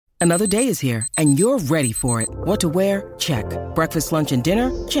Another day is here, and you're ready for it. What to wear? Check. Breakfast, lunch, and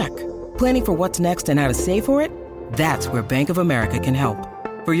dinner? Check. Planning for what's next and how to save for it? That's where Bank of America can help.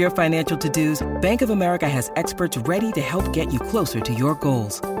 For your financial to-dos, Bank of America has experts ready to help get you closer to your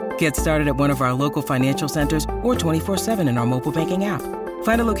goals. Get started at one of our local financial centers or 24/7 in our mobile banking app.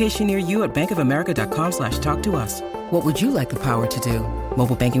 Find a location near you at bankofamerica.com/talktous. What would you like the power to do?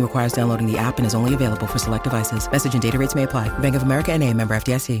 Mobile banking requires downloading the app and is only available for select devices. Message and data rates may apply. Bank of America N.A., member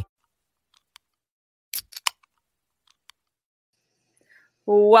FDIC.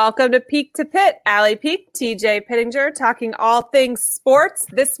 Welcome to Peak to Pit. Allie Peak, TJ Pittinger, talking all things sports.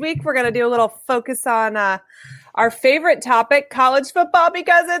 This week, we're going to do a little focus on our favorite topic, college football,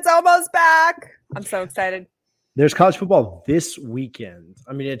 because it's almost back. I'm so excited. There's college football this weekend.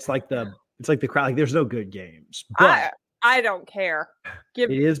 I mean, it's like the crowd. Like, there's no good games. But I don't care. Give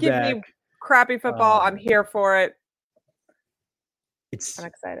me crappy football. I'm here for it. I'm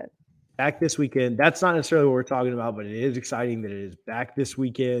excited. Back this weekend. That's not necessarily what we're talking about, but it is exciting that it is back this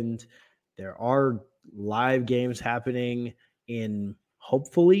weekend. There are live games happening in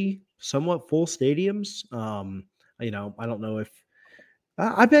hopefully somewhat full stadiums. I don't know if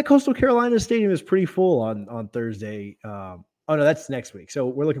I bet Coastal Carolina Stadium is pretty full on Thursday. Oh no, that's next week. So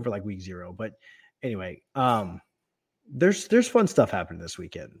we're looking for like week 0. But anyway, there's fun stuff happening this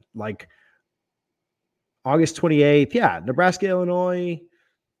weekend. Like August 28th, Nebraska, Illinois,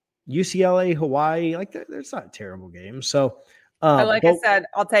 UCLA, Hawaii. Like there's not terrible games. So I said,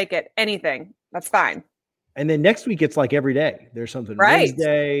 I'll take it. Anything. That's fine. And then next week it's like every day. There's something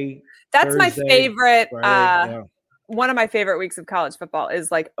Wednesday. That's Thursday, my favorite. Friday, One of my favorite weeks of college football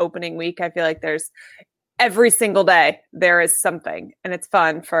is like opening week. I feel like there's every single day there is something, and it's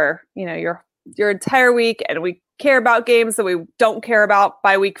fun for, your entire week. And we care about games that we don't care about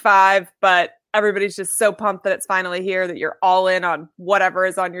by week 5, but everybody's just so pumped that it's finally here, that you're all in on whatever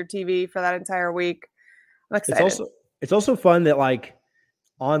is on your TV for that entire week. I'm excited. It's also fun that like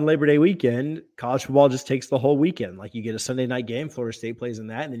on Labor Day weekend, college football just takes the whole weekend. Like you get a Sunday night game, Florida State plays in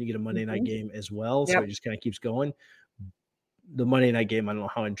that, and then you get a Monday night game as well. So it just kind of keeps going. The Monday night game, I don't know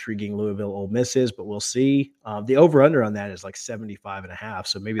how intriguing Louisville Ole Miss is, but we'll see. The over-under on that is like 75.5.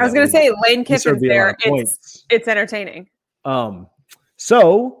 So maybe I was going to say Lane Kiffin's there. It's entertaining.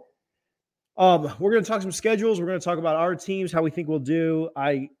 So we're going to talk some schedules. We're going to talk about our teams, how we think we'll do.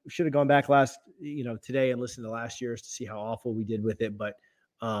 I should have gone back today and listened to last year's to see how awful we did with it, but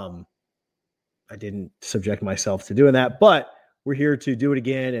I didn't subject myself to doing that. But we're here to do it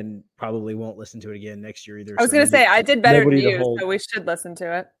again, and probably won't listen to it again next year either. I was going to say I did better than you, so we should listen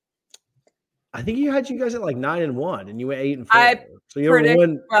to it. I think you guys at like 9-1, and you went 8-4. So you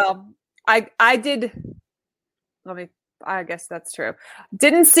won. Well, I did. I guess that's true.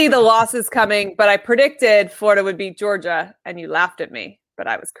 Didn't see the losses coming, but I predicted Florida would beat Georgia, and you laughed at me, but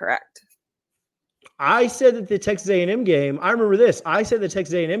I was correct. I said that the Texas A&M game, I remember this. I said the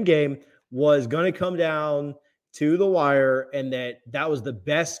Texas A&M game was going to come down to the wire, and that was the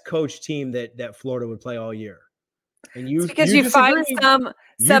best coach team that Florida would play all year. And because you find some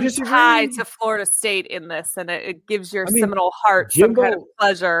tie to Florida State in this, and it gives your Seminole heart some kind of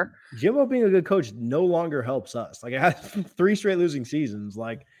pleasure. Jimbo being a good coach no longer helps us. Like I had 3 straight losing seasons.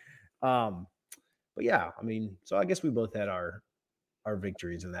 But yeah, so I guess we both had our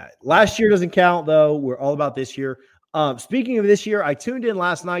victories in that. Last year doesn't count though. We're all about this year. Speaking of this year, I tuned in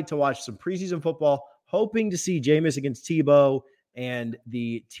last night to watch some preseason football, hoping to see Jameis against Tebow, and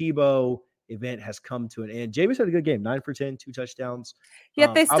the Tebow event has come to an end. Jameis had a good game, 9 for 10, 2 touchdowns.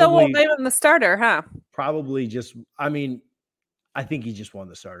 Yet they still won't name him the starter, huh? Probably just, I think he just won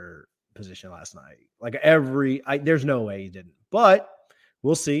the starter position last night. There's no way he didn't, but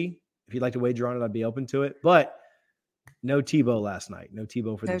we'll see. If you'd like to wager on it, I'd be open to it, but no Tebow last night. No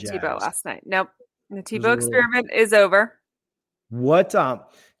Tebow for the Jags. No Tebow last night. Nope. The Tebow experiment is over. What,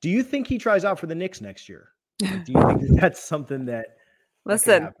 do you think he tries out for the Knicks next year? Do you think that's something that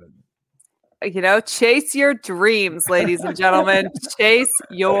listen, chase your dreams, ladies and gentlemen. Chase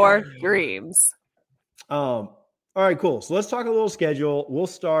your dreams. All right, cool. So let's talk a little schedule. We'll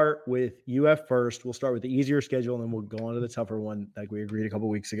start with UF first. We'll start with the easier schedule, and then we'll go on to the tougher one, like we agreed a couple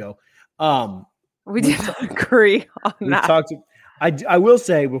weeks ago. We did agree on that. I will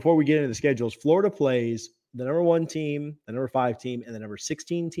say before we get into the schedules, Florida plays the number 1 team, the number 5 team, and the number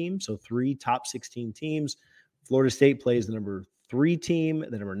 16 team. So 3 top 16 teams. Florida State plays the number 3 team,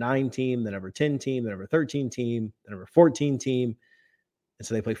 the number 9 team, the number 10 team, the number 13 team, the number 14 team. And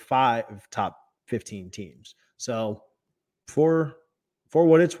so they play 5 top 15 teams. So for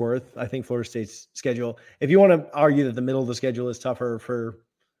what it's worth, I think Florida State's schedule, if you want to argue that the middle of the schedule is tougher for,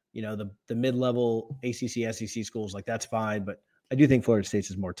 the mid-level ACC, SEC schools, like that's fine. But I do think Florida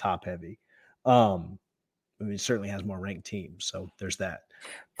State's is more top heavy. I mean, it certainly has more ranked teams. So there's that.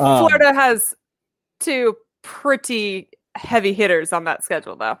 Florida has 2 pretty heavy hitters on that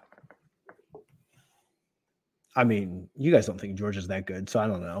schedule, though. I mean, you guys don't think Georgia's that good, so I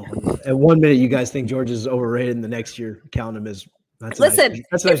don't know. At 1 minute, you guys think Georgia's overrated, and the next year, count them as that's a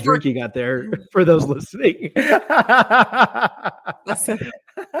nice drink you got there for those listening. Listen.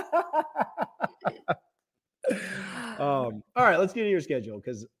 All right, let's get to your schedule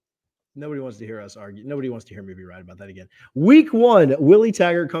because nobody wants to hear us argue. Nobody wants to hear me be right about that again. Week 1, Willie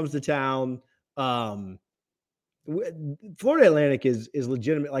Taggart comes to town. Florida Atlantic is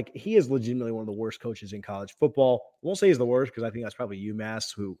legitimate. Like, he is legitimately one of the worst coaches in college football. I won't say he's the worst because I think that's probably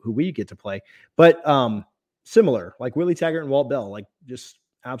UMass who we get to play. But similar, like Willie Taggart and Walt Bell, like just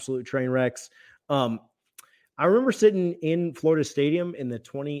absolute train wrecks. I remember sitting in Florida Stadium in the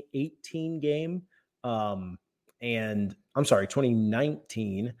 2018 game. And I'm sorry,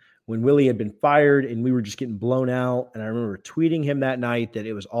 2019, when Willie had been fired and we were just getting blown out. And I remember tweeting him that night that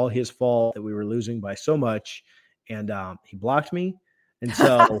it was all his fault that we were losing by so much. And he blocked me. And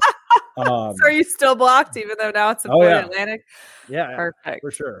so so are you still blocked even though now it's in Florida Atlantic? Yeah, perfect.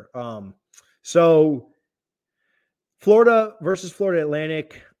 For sure. So Florida versus Florida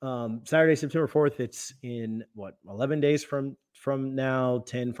Atlantic, Saturday, September 4th. It's in 11 days from now,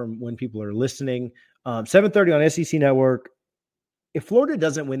 10 from when people are listening. 7:30 on SEC Network. If Florida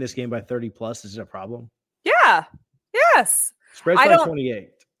doesn't win this game by 30 plus, is it a problem? Yeah. Yes. Spread's by 28.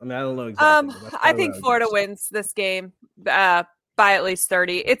 I mean, I don't know exactly. I think Florida wins this game by at least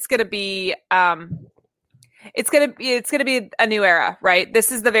 30. It's going to be it's going to be a new era, right?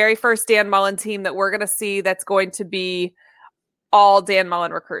 This is the very first Dan Mullen team that we're going to see that's going to be all Dan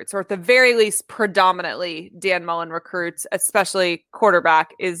Mullen recruits, or at the very least predominantly Dan Mullen recruits, especially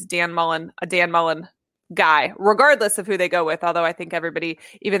quarterback is Dan Mullen, a Dan Mullen guy, regardless of who they go with. Although I think everybody,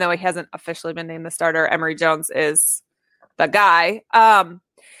 even though he hasn't officially been named the starter, Emory Jones is the guy.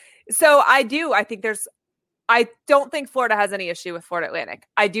 So I don't think Florida has any issue with Florida Atlantic.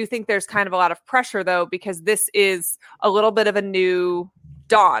 I do think there's kind of a lot of pressure though, because this is a little bit of a new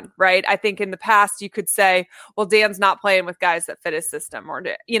dawn, right? I think in the past you could say, well, Dan's not playing with guys that fit his system or,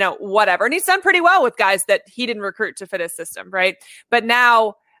 whatever. And he's done pretty well with guys that he didn't recruit to fit his system, right? But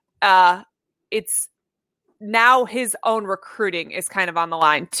now it's now his own recruiting is kind of on the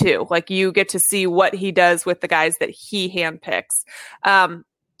line too. Like, you get to see what he does with the guys that he handpicks.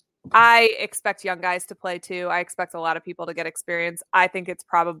 I expect young guys to play too. I expect a lot of people to get experience. I think it's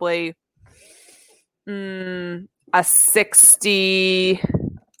probably a 60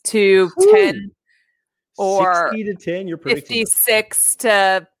 to 10 or 60 to 10. You're predicting 56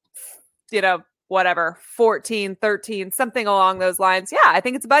 to, whatever, 14, 13, something along those lines. Yeah, I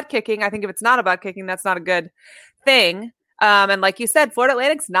think it's butt kicking. I think if it's not a butt kicking, that's not a good thing. And like you said, Florida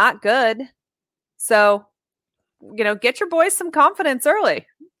Atlantic's not good. So, get your boys some confidence early.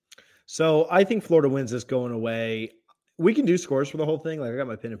 So I think Florida wins this going away. We can do scores for the whole thing. Like, I got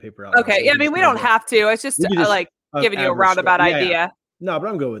my pen and paper out. Okay. Yeah, I mean, we don't have to. It's just giving you a roundabout idea. Yeah. No, but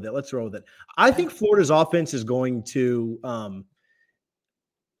I'm good with it. Let's roll with it. I think Florida's offense is going to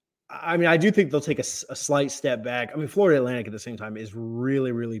I do think they'll take a slight step back. I mean, Florida Atlantic at the same time is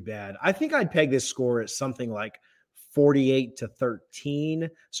really, really bad. I think I'd peg this score at something like 48 to 13.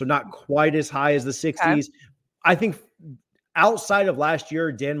 So not quite as high as the 60s. Okay. I think outside of last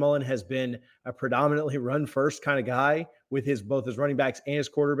year, Dan Mullen has been a predominantly run first kind of guy with both his running backs and his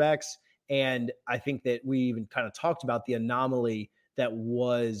quarterbacks. And I think that we even kind of talked about the anomaly that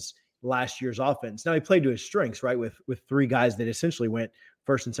was last year's offense. Now, he played to his strengths, right? With 3 guys that essentially went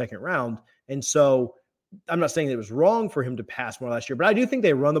first and second round. And so I'm not saying that it was wrong for him to pass more last year, but I do think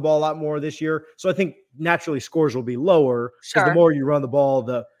they run the ball a lot more this year. So I think naturally scores will be lower because the more you run the ball,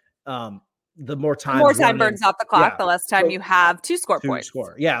 the more time burns off the clock, the less time you have to score points.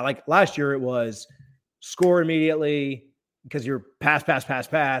 Yeah. Like last year it was score immediately because you're pass.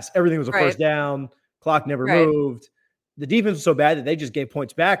 Everything was a first down. Clock never moved. The defense was so bad that they just gave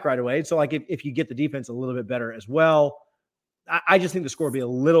points back right away. So like if you get the defense a little bit better as well, I just think the score will be a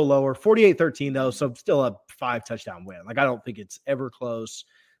little lower. 48-13 though. So still a 5 touchdown win. Like, I don't think it's ever close.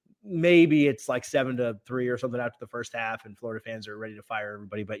 Maybe it's like 7-3 or something after the first half and Florida fans are ready to fire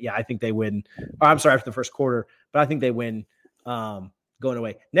everybody. But yeah, I think they win. After the first quarter, but I think they win going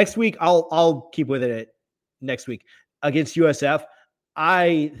away. Next week, I'll keep with it next week against USF.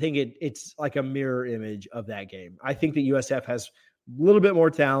 I think it's like a mirror image of that game. I think that USF has a little bit more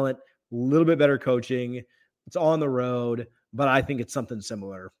talent, a little bit better coaching. It's on the road, but I think it's something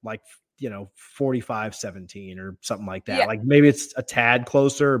similar, like 45-17 or something like that. Yeah. Like maybe it's a tad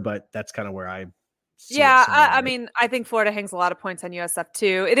closer, but that's kind of where I Yeah, I mean, I think Florida hangs a lot of points on USF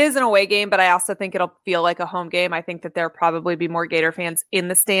too. It is an away game, but I also think it'll feel like a home game. I think that there'll probably be more Gator fans in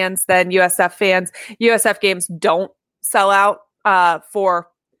the stands than USF fans. USF games don't sell out for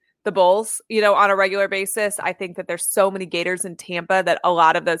the Bulls, on a regular basis. I think that there's so many Gators in Tampa that a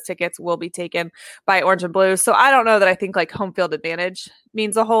lot of those tickets will be taken by Orange and Blue. So I don't know that I think like home field advantage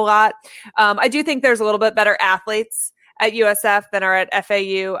means a whole lot. I do think there's a little bit better athletes at USF than are at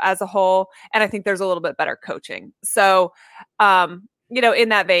FAU as a whole. And I think there's a little bit better coaching. So, in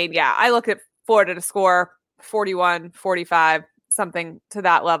that vein, yeah, I look at Florida to score 41, 45, something to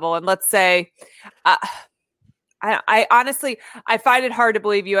that level. And let's say, I honestly, I find it hard to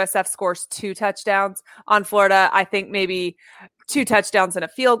believe USF scores 2 touchdowns on Florida. I think maybe 2 touchdowns and a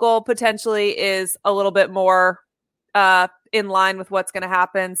field goal potentially is a little bit more in line with what's going to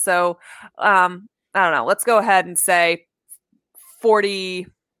happen. So, I don't know. Let's go ahead and say 48-13.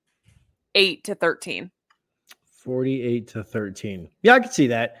 48-13. Yeah, I can see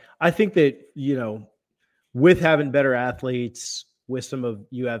that. I think that, with having better athletes, with some of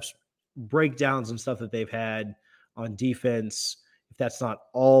UF's breakdowns and stuff that they've had on defense, if that's not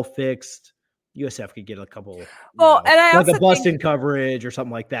all fixed, USF could get a couple, and I like also a bust in coverage or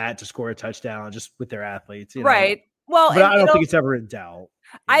something like that to score a touchdown just with their athletes. Right. Well, but I don't think it's ever in doubt.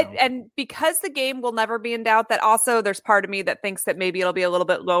 And because the game will never be in doubt, that also there's part of me that thinks that maybe it'll be a little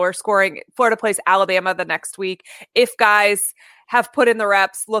bit lower scoring. Florida plays Alabama the next week. If guys have put in the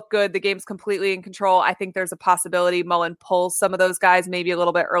reps, look good, the game's completely in control, I think there's a possibility Mullen pulls some of those guys maybe a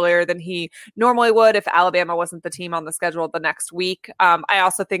little bit earlier than he normally would if Alabama wasn't the team on the schedule the next week. I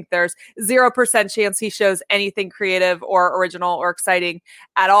also think there's 0% chance he shows anything creative or original or exciting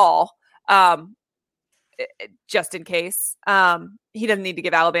at all. Just in case. He doesn't need to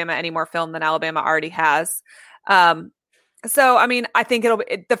give Alabama any more film than Alabama already has. So, I mean, I think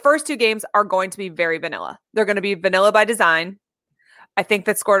the first 2 games are going to be very vanilla. They're going to be vanilla by design. I think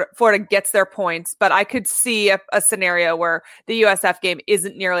that Florida gets their points, but I could see a scenario where the USF game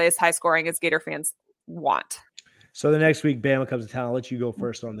isn't nearly as high scoring as Gator fans want. So the next week, Bama comes to town. I'll let you go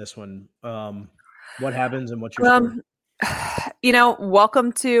first on this one. What happens and what's your score?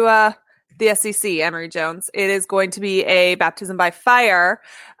 Welcome to the SEC, Emory Jones. It is going to be a baptism by fire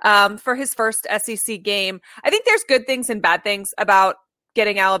for his first SEC game. I think there's good things and bad things about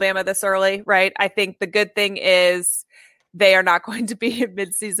getting Alabama this early, right? I think the good thing is they are not going to be in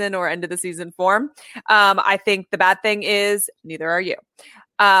midseason or end of the season form. I think the bad thing is neither are you.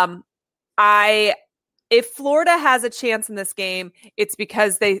 If Florida has a chance in this game, it's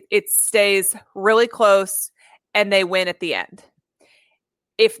because it stays really close and they win at the end.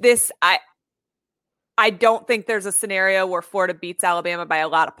 I don't think there's a scenario where Florida beats Alabama by a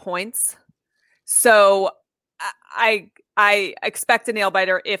lot of points. So I expect a nail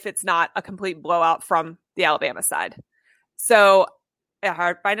biter if it's not a complete blowout from the Alabama side. So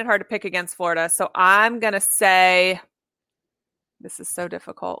I find it hard to pick against Florida. So I'm going to say, this is so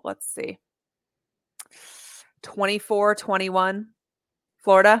difficult. Let's see. 24-21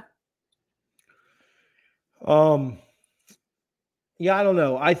 Florida. Yeah, I don't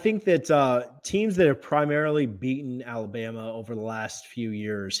know. I think that teams that have primarily beaten Alabama over the last few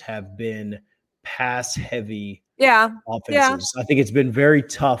years have been pass-heavy offenses. Yeah. I think it's been very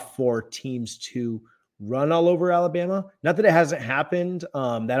tough for teams to run all over Alabama. Not that it hasn't happened.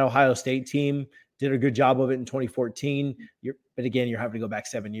 That Ohio State team did a good job of it in 2014. But again, you're having to go back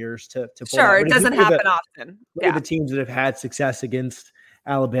 7 years to pull sure, it doesn't happen often. Look at the teams that have had success against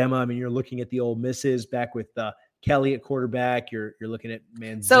Alabama. I mean, you're looking at the Ole Misses back with Kelly at quarterback. You're looking at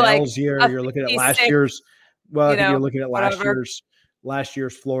Manziel's year. You're looking at last year's. Well, I think you're looking at last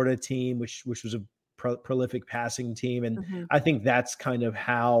year's Florida team, which was a prolific passing team, and I think that's kind of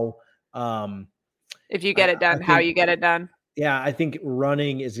how. If you get it done, how you get it done. Yeah, I think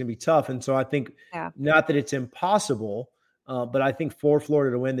running is going to be tough, and so I think not that it's impossible, but I think for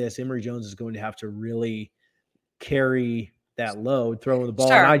Florida to win this, Emory Jones is going to have to really carry that load, throwing the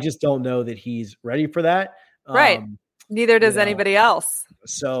ball, and I just don't know that he's ready for that. Right. Neither does anybody else.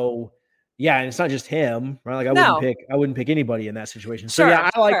 So yeah, and it's not just him, right? Like I wouldn't pick anybody in that situation. So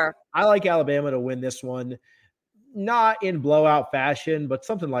I like Alabama to win this one, not in blowout fashion, but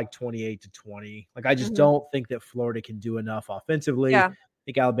something like 28-20. Like I just don't think that Florida can do enough offensively. Yeah. I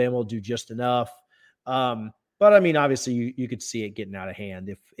think Alabama will do just enough. But I mean, obviously you could see it getting out of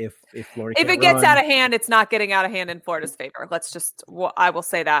hand if Florida. If it gets out of hand, it's not getting out of hand in Florida's favor. I will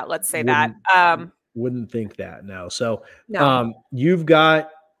say that. Let's say that. Wouldn't think that. No. So you've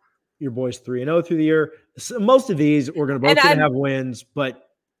got your boys 3-0 through the year. So most of these we're going to have wins, but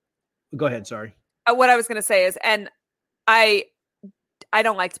go ahead. Sorry. What I was going to say is, and I I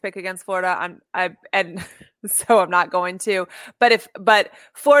don't like to pick against Florida. And so I'm not going to. But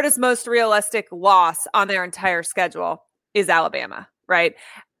Florida's most realistic loss on their entire schedule is Alabama, right?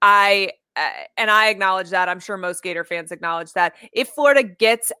 And I acknowledge that. I'm sure most Gator fans acknowledge that. If Florida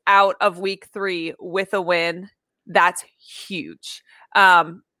gets out of week 3 with a win, that's huge.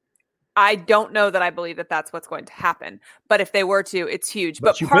 I don't know that I believe that that's what's going to happen, but if they were to, it's huge.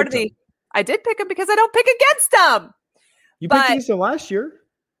 But part of I did pick them because I don't pick against them. You picked against them last year.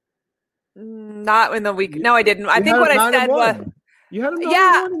 Not in the week. No, I didn't. I think what I said was you had them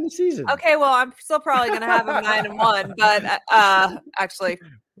 9-1 in the season. Okay, well, I'm still probably going to have them 9-1, but actually,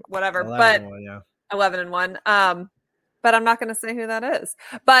 whatever. 11-1. But I'm not going to say who that is.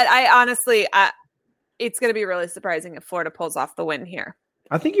 But I honestly, it's going to be really surprising if Florida pulls off the win here.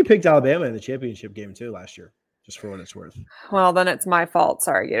 I think you picked Alabama in the championship game too last year, just for what it's worth. Well, then it's my fault.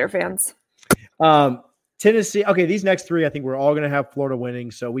 Sorry, Gator fans. Tennessee. Okay, these next 3, I think we're all going to have Florida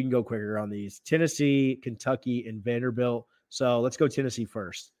winning, so we can go quicker on these. Tennessee, Kentucky, and Vanderbilt. So let's go Tennessee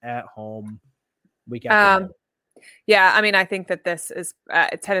first at home. Week after. Yeah, I mean, I think that this is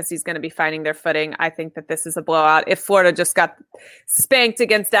Tennessee's going to be finding their footing. I think that this is a blowout. If Florida just got spanked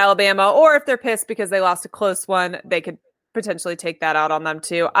against Alabama, or if they're pissed because they lost a close one, they could potentially take that out on them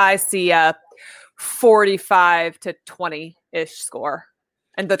too. I see a 45-20-ish score,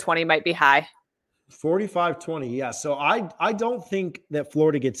 and the 20 might be high. 45-20, yeah. So I don't think that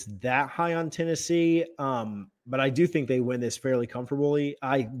Florida gets that high on Tennessee, but I do think they win this fairly comfortably.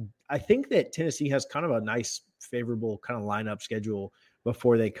 I think that Tennessee has kind of a nice, favorable kind of lineup schedule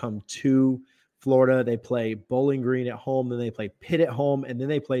before they come to Florida. They play Bowling Green at home, then they play Pitt at home, and then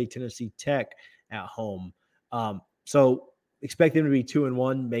they play Tennessee Tech at home. So expect them to be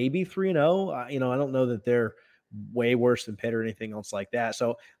 2-1, maybe 3-0. I don't know that they're way worse than Pitt or anything else like that.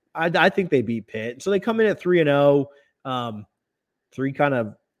 So I think they beat Pitt. So they come in at 3-0, 3 kind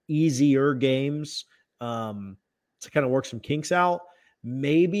of easier games to kind of work some kinks out.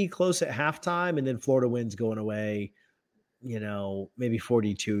 Maybe close at halftime, and then Florida wins going away. Maybe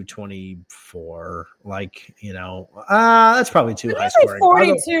 42-24. That's probably too high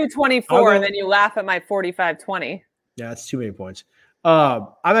scoring. 42-24, and then you laugh at my 45-20. Yeah, that's too many points. I'm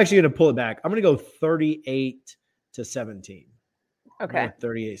actually going to pull it back. I'm going to go 38-17. Okay.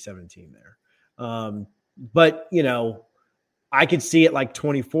 38-17 there. But, I could see it like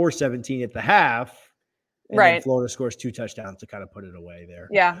 24-17 at the half. And right. Florida scores 2 touchdowns to kind of put it away there.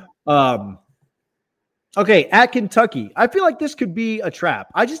 Yeah. Okay, at Kentucky. I feel like this could be a trap.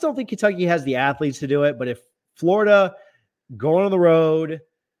 I just don't think Kentucky has the athletes to do it. But if Florida going on the road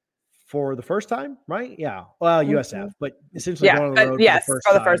for the first time, right? Yeah. Well, USF, but essentially going on the road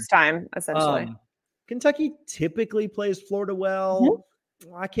for the first time, essentially. Kentucky typically plays Florida well.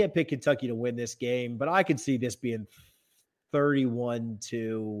 Mm-hmm. I can't pick Kentucky to win this game, but I could see this being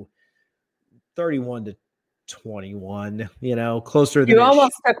 31-21, closer than you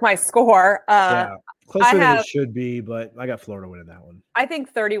almost took my score. Closer than it should be, but I got Florida winning that one. I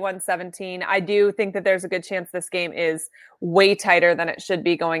think 31-17. I do think that there's a good chance this game is way tighter than it should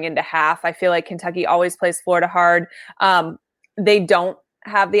be going into half. I feel like Kentucky always plays Florida hard. They don't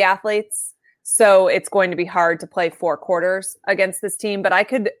have the athletes, so it's going to be hard to play 4 quarters against this team, but I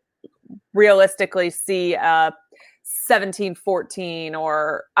could realistically see 17-14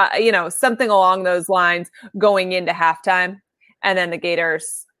 or, something along those lines going into halftime, and then the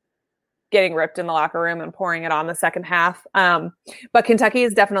Gators getting ripped in the locker room and pouring it on the second half. But Kentucky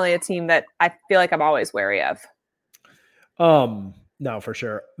is definitely a team that I feel like I'm always wary of. No, for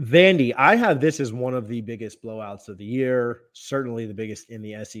sure. Vandy, I have this as one of the biggest blowouts of the year, certainly the biggest in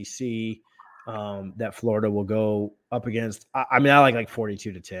the SEC, that Florida will go up against. I like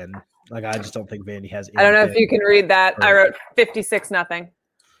 42-10. I just don't think Vandy has. I don't know if you can read that. I wrote 56-0.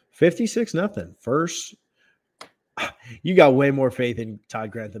 56-0. First, you got way more faith in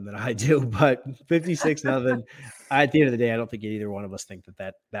Todd Grantham than I do, but 56-0. At the end of the day, I don't think either one of us think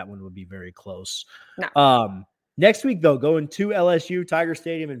that one would be very close. No. Next week, though, going to LSU Tiger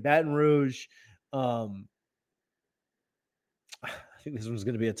Stadium in Baton Rouge. I think this one's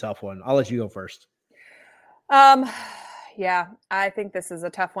going to be a tough one. I'll let you go first. Yeah, I think this is a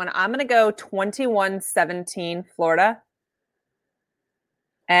tough one. I'm going to go 21-17 Florida.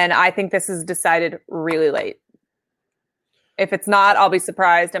 And I think this is decided really late. If it's not, I'll be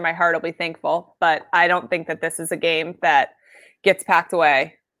surprised and my heart will be thankful. But I don't think that this is a game that gets packed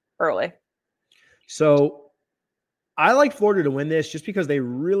away early. So I like Florida to win this just because they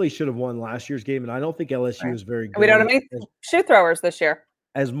really should have won last year's game. And I don't think LSU is very good. We don't have any shoe throwers this year.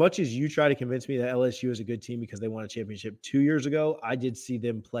 As much as you try to convince me that LSU is a good team because they won a championship 2 years ago, I did see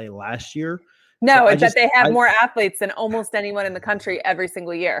them play last year. No, So it's that they have more athletes than almost anyone in the country every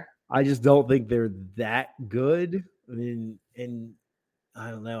single year. I just don't think they're that good. I mean, and I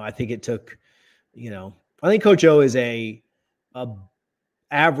don't know. I think it took, I think Coach O is a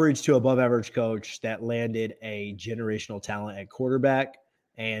average to above average coach that landed a generational talent at quarterback.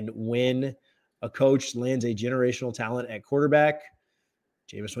 And when a coach lands a generational talent at quarterback,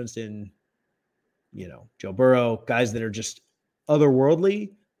 Jameis Winston, Joe Burrow, guys that are just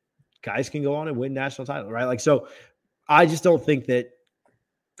otherworldly, guys can go on and win national title, right? Like, so I just don't think that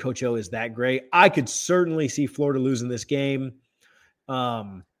Coach O is that great. I could certainly see Florida losing this game.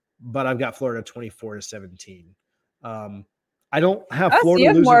 But I've got Florida 24-17. I don't have Florida you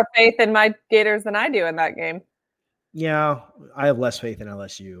have losing. more faith in my Gators than I do in that game. Yeah, I have less faith in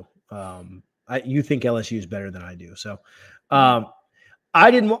LSU. You think LSU is better than I do. So I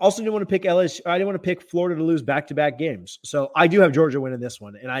didn't want to pick LSU. I didn't want to pick Florida to lose back-to-back games. So I do have Georgia winning this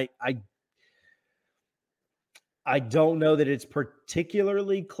one. And I don't know that it's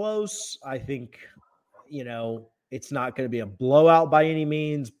particularly close. I think, it's not going to be a blowout by any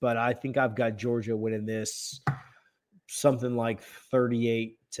means, but I think I've got Georgia winning this something like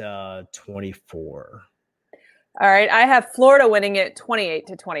 38-24. All right. I have Florida winning it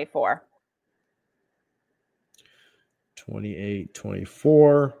 28-24.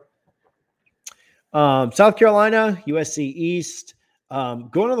 28-24. South Carolina, USC East.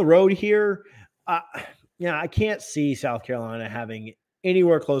 Going on the road here. I can't see South Carolina having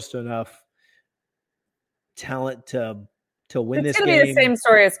anywhere close to enough talent to win this game. It's going to be the same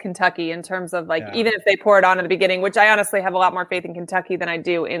story as Kentucky in terms of even if they pour it on in the beginning, which I honestly have a lot more faith in Kentucky than I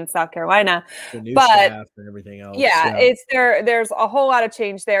do in South Carolina. The new staff and everything else. Yeah, it's there's a whole lot of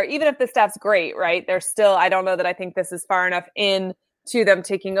change there. Even if the staff's great, right? There's still, I don't know that I think this is far enough in to them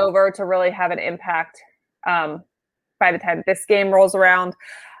taking over to really have an impact by the time this game rolls around.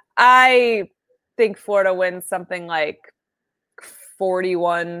 I think Florida wins something like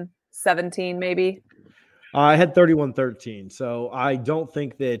 41-17 maybe. I had 31-13. So I don't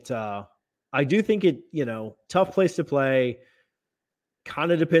think that I do think it, tough place to play.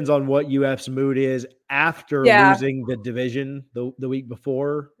 Kind of depends on what UF's mood is after losing the division the week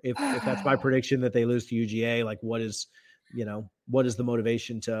before. If that's my prediction that they lose to UGA, like what is the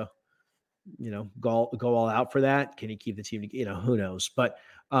motivation to, go all out for that? Can he keep the team? Who knows? But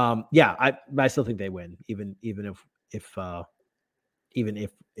I still think they win, even if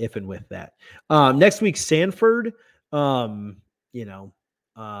and with that. Next week, Sanford, back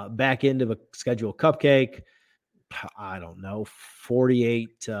end of a schedule cupcake. I don't know,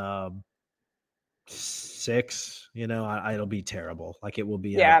 48-6. It'll be terrible. Like it will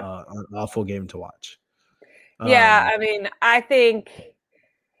be an awful game to watch. I mean, I think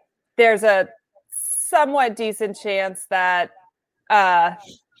there's a somewhat decent chance that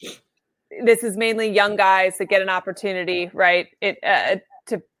this is mainly young guys that get an opportunity, right?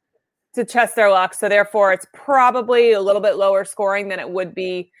 To test their luck. So therefore, it's probably a little bit lower scoring than it would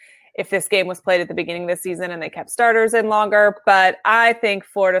be if this game was played at the beginning of the season and they kept starters in longer. But I think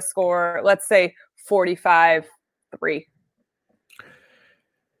Florida score, let's say 45-3.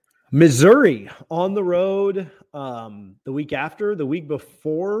 Missouri on the road the week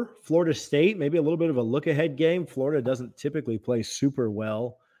before Florida State, maybe a little bit of a look ahead game. Florida doesn't typically play super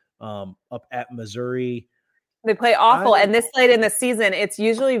well up at Missouri. They play awful. And this late in the season, it's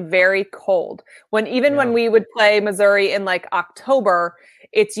usually very cold. When we would play Missouri in like October,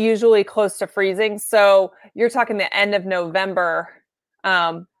 it's usually close to freezing. So you're talking the end of November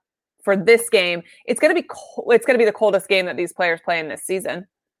for this game. It's going to be it's going to be the coldest game that these players play in this season.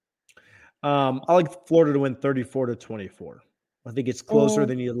 I like Florida to win 34-24. I think it's closer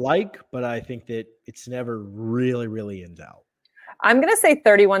than you'd like, but I think that it's never really, really in doubt. I'm going to say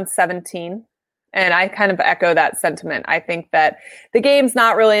 31-17. And I kind of echo that sentiment. I think that the game's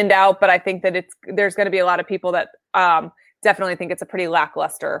not really in doubt, but I think that there's going to be a lot of people that definitely think it's a pretty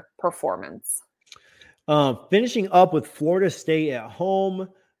lackluster performance. Finishing up with Florida State at home.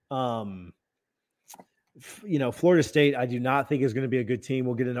 Florida State, I do not think is going to be a good team.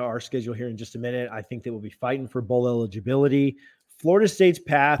 We'll get into our schedule here in just a minute. I think they will be fighting for bowl eligibility. Florida State's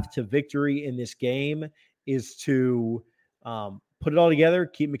path to victory in this game is to put it all together,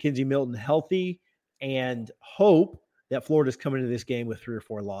 keep McKenzie Milton healthy, and hope that Florida's coming into this game with 3 or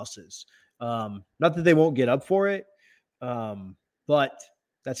 4 losses. Not that they won't get up for it, but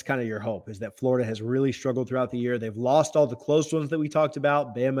that's kind of your hope, is that Florida has really struggled throughout the year. They've lost all the close ones that we talked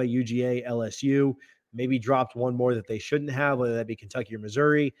about, Bama, UGA, LSU, maybe dropped one more that they shouldn't have, whether that be Kentucky or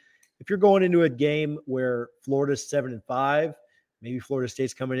Missouri. If you're going into a game where Florida's 7-5, maybe Florida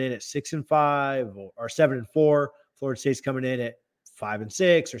State's coming in at 6-5 or 7-4, Florida State's coming in at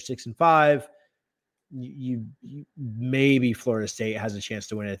 5-6 or 6-5. you maybe Florida State has a chance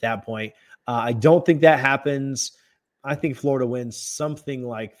to win at that point. I don't think that happens. I think Florida wins something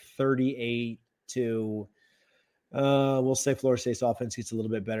like 38 to, we'll say Florida State's offense gets a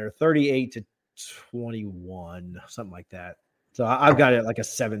little bit better, 38-21, something like that. So I've got it like a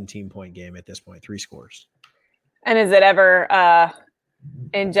 17-point game at this point, 3 scores. And is it ever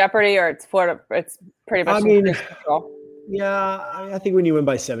in jeopardy, or it's Florida? It's pretty much in control. Yeah, I think when you win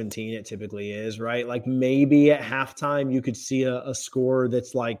by 17, it typically is, right? Like maybe at halftime you could see a score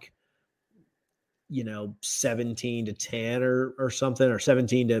that's like, 17-10 or something, or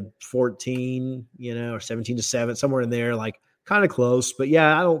 17-14, or 17-7, somewhere in there, like kind of close. But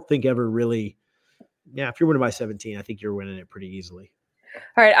yeah, I don't think ever really. Yeah, if you're winning by 17, I think you're winning it pretty easily.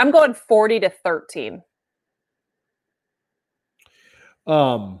 All right, I'm going 40-13.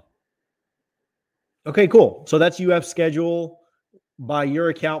 Okay, cool. So that's UF schedule. By your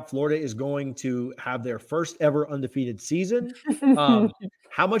account, Florida is going to have their first ever undefeated season.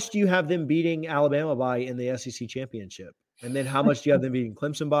 How much do you have them beating Alabama by in the SEC championship? And then how much do you have them beating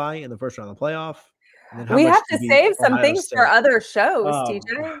Clemson by in the first round of the playoff? And then we have to save some things for other shows,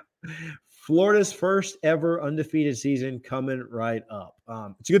 TJ. Florida's first ever undefeated season coming right up.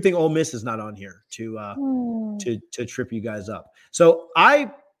 It's a good thing Ole Miss is not on here to trip you guys up. So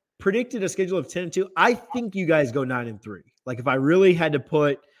I predicted a schedule of 10-2. I think you guys go 9-3. Like if I really had to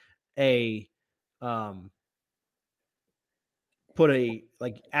put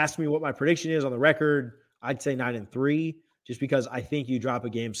ask me what my prediction is on the record, I'd say 9-3, just because I think you drop a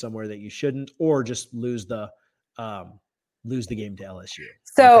game somewhere that you shouldn't, or just lose the game to LSU.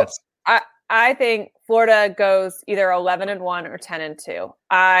 So I think Florida goes either 11-1 or 10-2.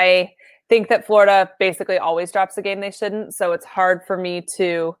 I think that Florida basically always drops a game they shouldn't, so it's hard for me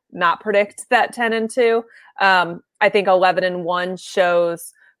to not predict that 10-2. I think 11-1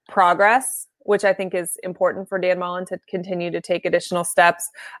 shows progress, which I think is important for Dan Mullen to continue to take additional steps.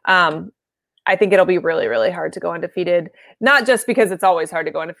 I think it'll be really, really hard to go undefeated, not just because it's always hard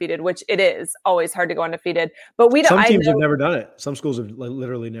to go undefeated, which it is always hard to go undefeated, but some teams have never done it. Some schools have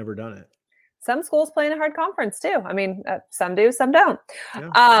literally never done it. Some schools play in a hard conference too. I mean, some do, some don't.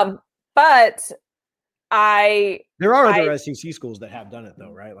 Yeah. But there are other SEC schools that have done it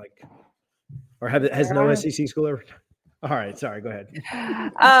though, right? Like, or has no SEC school ever? All right, sorry, go ahead.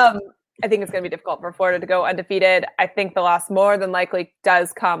 I think it's going to be difficult for Florida to go undefeated. I think the loss more than likely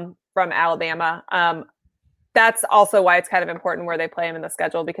does come from Alabama. That's also why it's kind of important where they play them in the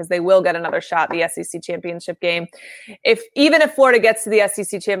schedule, because they will get another shot at the SEC championship game. Even if Florida gets to the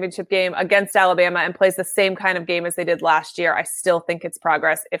SEC championship game against Alabama and plays the same kind of game as they did last year, I still think it's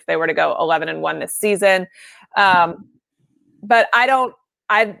progress if they were to go 11-1 this season. But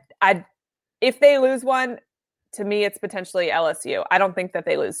if they lose one, to me, it's potentially LSU. I don't think that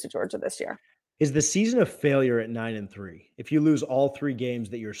they lose to Georgia this year. Is the season a failure at 9-3? If you lose all 3 games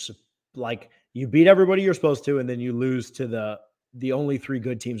that you're like, you beat everybody you're supposed to, and then you lose to the only 3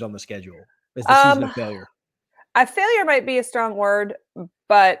 good teams on the schedule. Is the season a failure? A failure might be a strong word,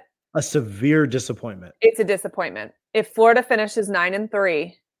 but a severe disappointment. It's a disappointment. If Florida finishes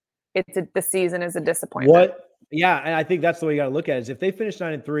 9-3, the season is a disappointment. Yeah, and I think that's the way you got to look at it. Is if they finish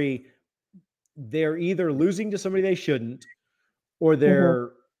 9-3, they're either losing to somebody they shouldn't, or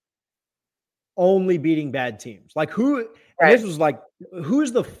they're only beating bad teams. Like who? Right. This was like,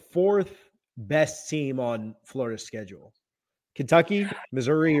 who's the 4th best team on Florida's schedule? Kentucky,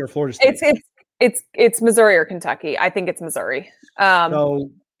 Missouri, or Florida State? It's Missouri or Kentucky. I think it's Missouri. So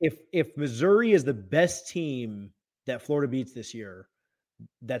if Missouri is the best team that Florida beats this year,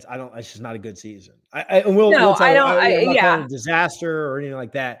 it's just not a good season. I'm not a disaster or anything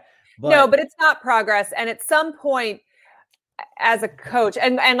like that. But it's not progress. And at some point, as a coach,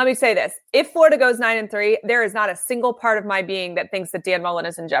 and let me say this, if Florida goes 9-3, there is not a single part of my being that thinks that Dan Mullen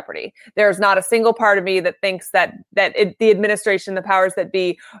is in jeopardy. There's not a single part of me that thinks that the administration, the powers that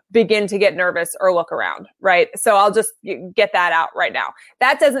be, begin to get nervous or look around, right? So I'll just get that out right now.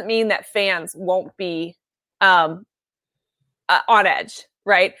 That doesn't mean that fans won't be on edge,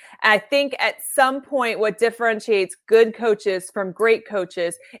 right? And I think at some point, what differentiates good coaches from great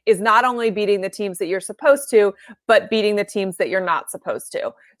coaches is not only beating the teams that you're supposed to, but beating the teams that you're not supposed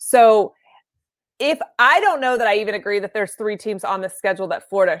to. So if I don't know that I even agree that there's 3 teams on the schedule that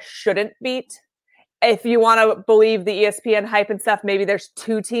Florida shouldn't beat. If you want to believe the ESPN hype and stuff, maybe there's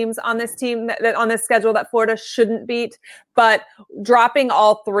 2 teams on this on this schedule that Florida shouldn't beat, but dropping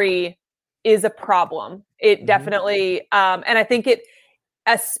all 3 is a problem. It definitely, and I think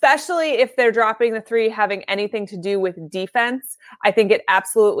especially if they're dropping the 3 having anything to do with defense, I think it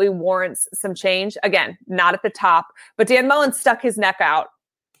absolutely warrants some change. Again, not at the top, but Dan Mullen stuck his neck out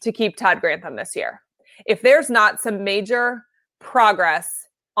to keep Todd Grantham this year. If there's not some major progress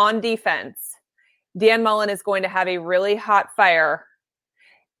on defense, Dan Mullen is going to have a really hot fire.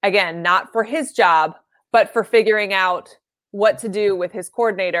 Again, not for his job, but for figuring out what to do with his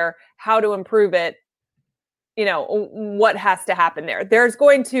coordinator, how to improve it, what has to happen there. There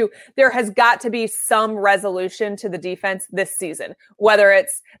has got to be some resolution to the defense this season, whether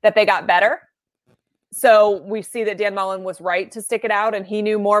it's that they got better. So we see that Dan Mullen was right to stick it out and he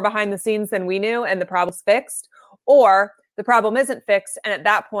knew more behind the scenes than we knew and the problem's fixed, or the problem isn't fixed. And at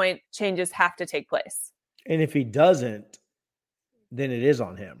that point, changes have to take place. And if he doesn't, then it is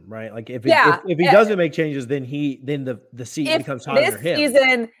on him, right? Like if he doesn't make changes, then the seat becomes hot under him. This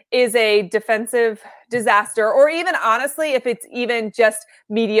season is a defensive disaster, or even honestly, if it's even just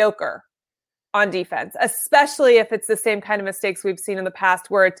mediocre on defense, especially if it's the same kind of mistakes we've seen in the past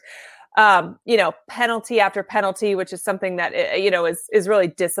where it's, penalty after penalty, which is something that, is really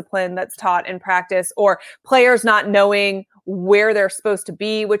discipline that's taught in practice, or players not knowing where they're supposed to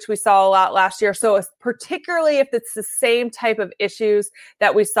be, which we saw a lot last year. So particularly if it's the same type of issues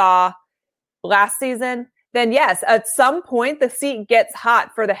that we saw last season, then yes, at some point the seat gets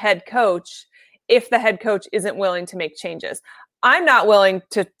hot for the head coach if the head coach isn't willing to make changes. I'm not willing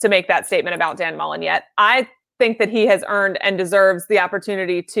to make that statement about Dan Mullen yet. I think that he has earned and deserves the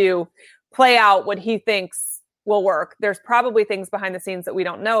opportunity to play out what he thinks will work. There's probably things behind the scenes that we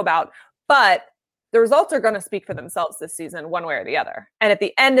don't know about, but the results are going to speak for themselves this season, one way or the other. And at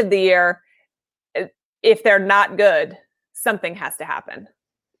the end of the year, if they're not good, something has to happen.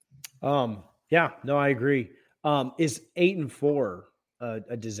 Yeah, no, I agree. Is 8-4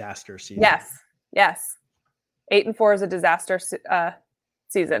 a disaster season? Yes. 8-4 is a disaster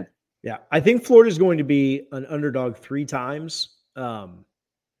season. Yeah, I think Florida is going to be an underdog 3 times. I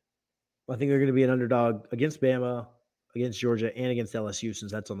think they're going to be an underdog against Bama, against Georgia, and against LSU,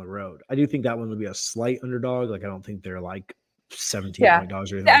 since that's on the road. I do think that one will be a slight underdog. Like, I don't think they're like 17-point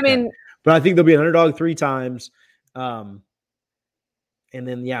dogs or anything but I think they'll be an underdog 3 times. And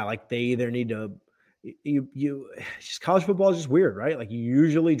then, like they either need to just college football is just weird, right? Like you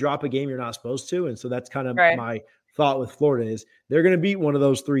usually drop a game you're not supposed to. And so that's kind of my thought with Florida is they're going to beat one of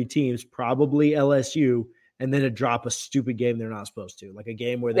those 3 teams, probably LSU, and then to drop a stupid game they're not supposed to, like a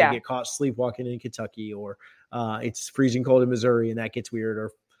game where they get caught sleepwalking in Kentucky, or it's freezing cold in Missouri and that gets weird,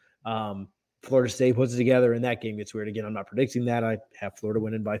 or Florida State puts it together and that game gets weird. Again, I'm not predicting that. I have Florida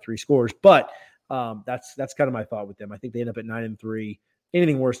winning by 3 scores, but that's kind of my thought with them. I think they end up at 9-3.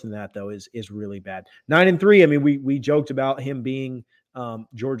 Anything worse than that, though, is really bad. 9-3. I mean, we joked about him being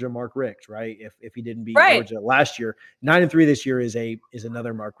Georgia Mark Richt, right? If he didn't beat Georgia last year, 9-3 this year is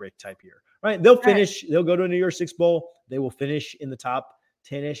another Mark Richt type year, right? They'll finish. They'll go to a New Year's Six Bowl. They will finish in the top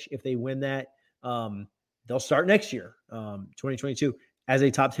 10ish if they win that. They'll start next year, 2022, as a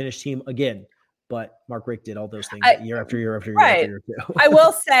top 10ish team again. But Mark Richt did all those things year after year after year after year too. I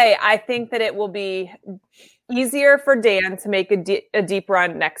will say, I think that it will be easier for Dan to make a deep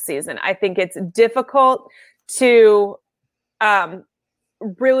run next season. I think it's difficult to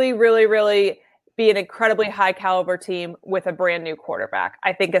really, really, really be an incredibly high caliber team with a brand new quarterback.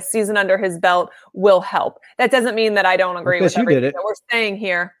 I think a season under his belt will help. That doesn't mean that I don't agree with everything that we're saying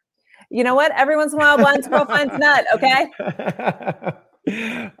here. You know what? Every once in a while, blind squirrel finds a nut, okay?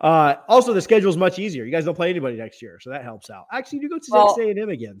 Also, the schedule is much easier. You guys don't play anybody next year, so that helps out. Actually, you do go to Texas A&M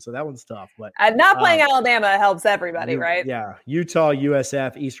again, so that one's tough. But not playing Alabama helps everybody, right? Yeah, Utah,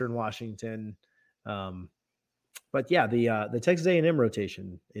 USF, Eastern Washington. But yeah, the Texas A&M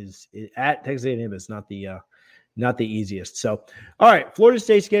rotation is at Texas A&M is not the easiest. So, all right, Florida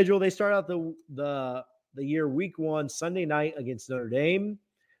State schedule. They start out the year week 1 Sunday night against Notre Dame.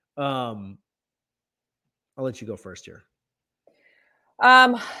 I'll let you go first here.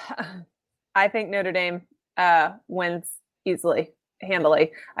 I think Notre Dame wins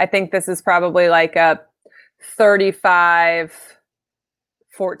handily. I think this is probably like a 35-14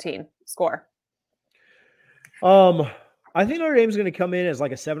 score. I think Notre Dame's going to come in as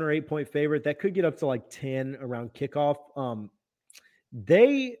like a 7 or 8 point favorite. That could get up to like 10 around kickoff.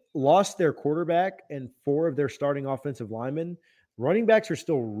 They lost their quarterback and 4 of their starting offensive linemen. Running backs are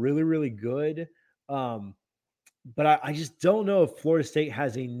still really, really good. But I just don't know if Florida State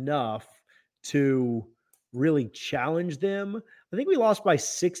has enough to really challenge them. I think we lost by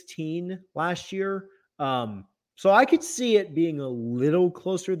 16 last year. So I could see it being a little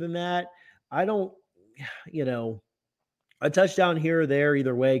closer than that. I don't, a touchdown here or there,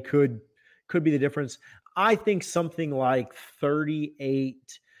 either way could be the difference. I think something like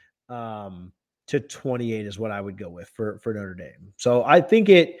 38 to 28 is what I would go with for Notre Dame. So I think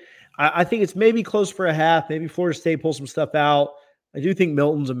it's maybe close for a half. Maybe Florida State pulls some stuff out. I do think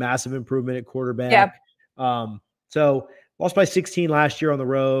Milton's a massive improvement at quarterback. So lost by 16 last year on the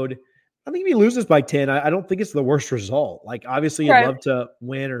road. I think if he loses by 10, I don't think it's the worst result. Like, obviously, you'd love to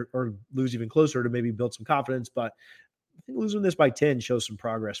win or lose even closer to maybe build some confidence, but I think losing this by 10 shows some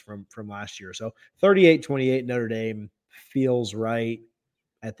progress from last year. So 38-28 Notre Dame feels right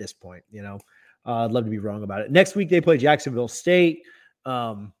at this point. I'd love to be wrong about it. Next week, they play Jacksonville State.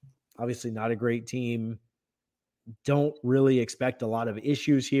 Obviously not a great team. Don't really expect a lot of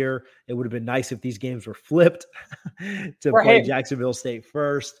issues here. It would have been nice if these games were flipped to play Jacksonville State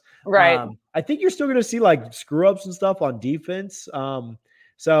first. Right. I think you're still going to see like screw ups and stuff on defense.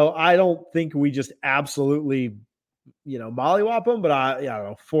 So I don't think we just absolutely, mollywop them, but I don't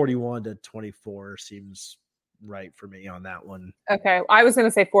know, 41-24 seems right for me on that one. Okay. I was going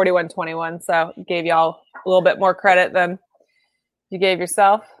to say 41-21. So gave y'all a little bit more credit than you gave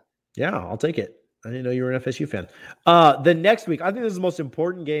yourself. Yeah, I'll take it. I didn't know you were an FSU fan. The next week, I think this is the most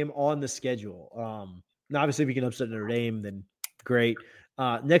important game on the schedule. Now, obviously, if we can upset Notre Dame, then great.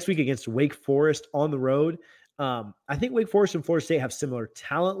 Next week against Wake Forest on the road. I think Wake Forest and Florida State have similar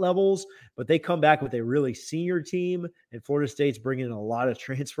talent levels, but they come back with a really senior team, and Florida State's bringing in a lot of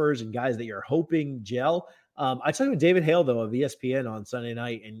transfers and guys that you're hoping gel. I talked with David Hale, though, of ESPN on Sunday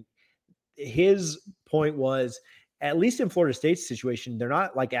night, and his point was, at least in Florida State's situation, they're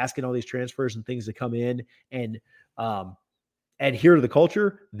not like asking all these transfers and things to come in and adhere to the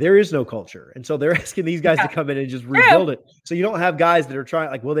culture. There is no culture. And so they're asking these guys to come in and just rebuild it. So you don't have guys that are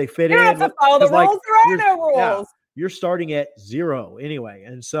trying, like, will they fit in? You don't have to follow the rules. There are no rules. Yeah, you're starting at 0 anyway.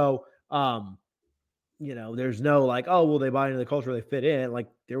 And so, there's no like, oh, will they buy into the culture? They fit in. Like,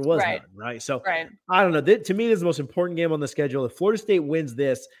 there was none, right? So I don't know. To me, this is the most important game on the schedule. If Florida State wins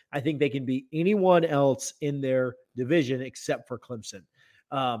this, I think they can beat anyone else in their division except for Clemson.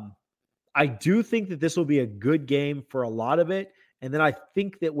 I do think that this will be a good game for a lot of it. And then I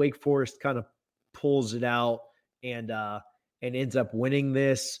think that Wake Forest kind of pulls it out and ends up winning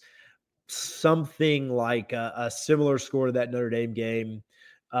this. Something like a similar score to that Notre Dame game.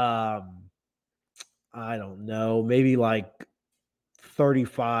 I don't know, maybe like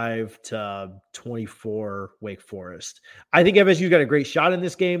 35-24 Wake Forest. I think FSU's got a great shot in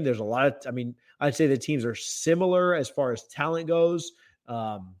this game. There's a lot of, I'd say the teams are similar as far as talent goes,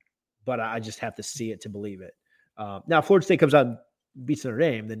 but I just have to see it to believe it. Now, if Florida State comes out and beats Notre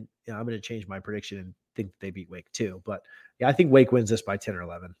Dame, then I'm going to change my prediction and think they beat Wake too. But yeah, I think Wake wins this by 10 or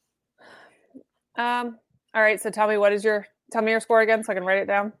 11. All right. So tell me your score again so I can write it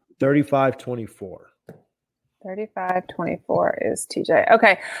down. 35-24. 35-24 is TJ.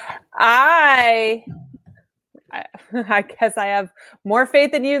 Okay. I guess I have more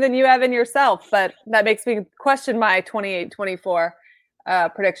faith in you have in yourself, but that makes me question my 28-24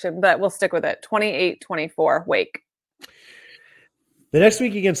 prediction, but we'll stick with it. 28-24 Wake. The next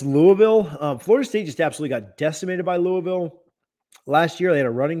week against Louisville, Florida State just absolutely got decimated by Louisville. Last year, they had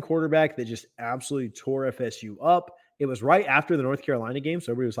a running quarterback that just absolutely tore FSU up. It was right after the North Carolina game,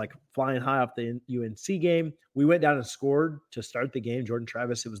 so everybody was like flying high off the UNC game. We went down and scored to start the game. Jordan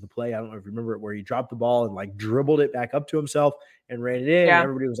Travis, it was the play. I don't know if you remember it, where he dropped the ball and like dribbled it back up to himself and ran it in. Yeah. And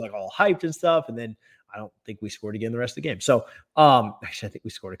everybody was like all hyped and stuff. And then I don't think we scored again the rest of the game. So actually, I think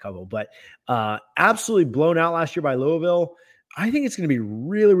we scored a couple, but absolutely blown out last year by Louisville. I think it's going to be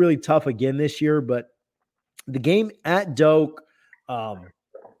really, really tough again this year. But the game at Doak,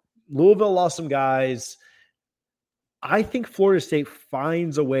 Louisville lost some guys. I think Florida State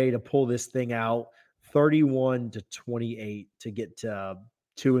finds a way to pull this thing out 31-28 to get to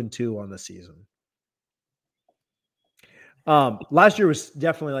 2-2 on the season. Last year was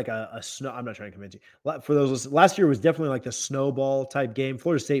definitely like a snow. I'm not trying to convince you. For those listening, last year was definitely like the snowball type game.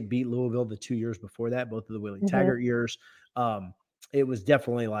 Florida State beat Louisville the 2 years before that, both of the Willie Taggart years. It was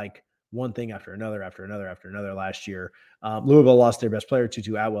definitely like one thing after another last year. Louisville lost their best player,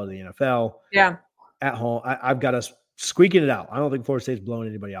 Tutu Atwell, to the NFL. Yeah. At home, I've got us squeaking it out. I don't think Florida State's blowing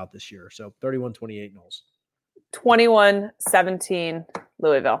anybody out this year. So 31-28 Knowles. 21-17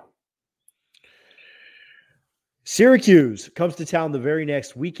 Louisville. Syracuse comes to town the very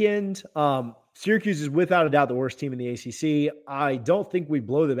next weekend. Syracuse is without a doubt the worst team in the ACC. I don't think we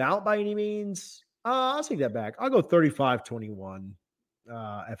blow them out by any means. I'll take that back. I'll go 35-21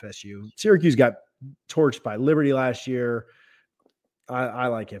 FSU. Syracuse got torched by Liberty last year. I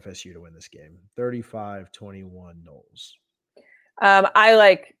like FSU to win this game. 35-21 Knowles. I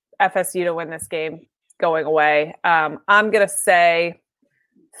like FSU to win this game going away. I'm going to say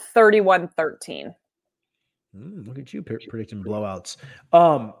 31-13. Look at you predicting blowouts.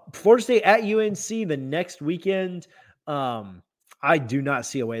 Florida State at UNC the next weekend. I do not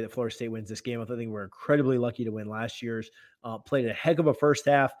see a way that Florida State wins this game. I think we're incredibly lucky to win last year's. Played a heck of a first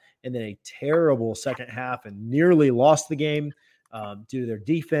half and then a terrible second half and nearly lost the game due to their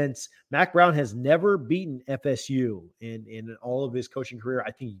defense. Mac Brown has never beaten FSU in all of his coaching career.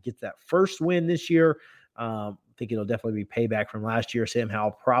 I think he gets that first win this year. I think it'll definitely be payback from last year. Sam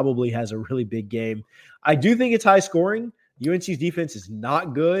Howell probably has a really big game. I do think it's high scoring. UNC's defense is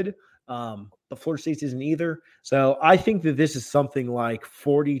not good. But Florida State isn't either. So I think that this is something like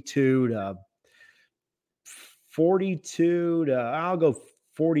 42 to I'll go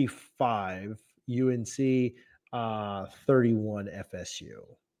 45 UNC, 31 FSU.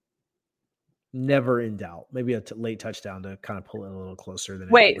 Never in doubt. Maybe a late touchdown to kind of pull it a little closer than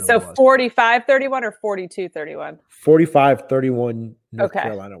Wait, it so was. 45-31 or 42-31? 45-31 North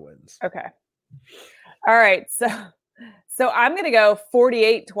Carolina wins. Okay. All right. So I'm going to go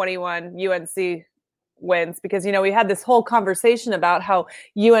 48-21 UNC wins because, we had this whole conversation about how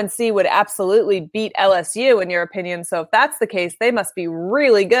UNC would absolutely beat LSU in your opinion. So if that's the case, they must be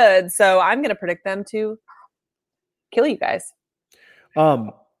really good. So I'm going to predict them to kill you guys.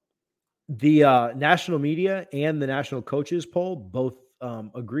 The national media and the national coaches poll both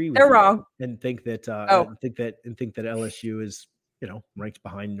agree with They're you wrong and think that think that LSU is ranked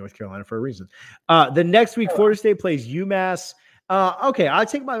behind North Carolina for a reason. The next week, Florida State plays UMass. Okay, I'll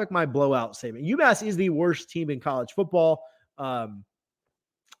take my blowout statement. UMass is the worst team in college football. I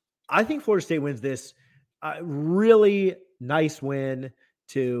think Florida State wins this. Really nice win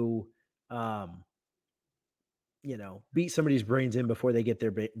to, beat somebody's brains in before they get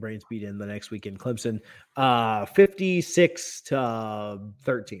their brains beat in the next week in Clemson.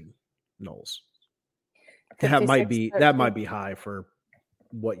 56-13, Noles. That might be high for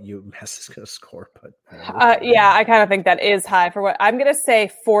what UMass is going to score, but yeah, I kind of think that is high for what I'm going to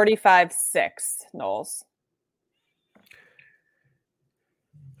say. 45-6 Noles.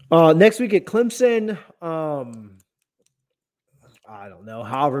 Next week at Clemson, I don't know.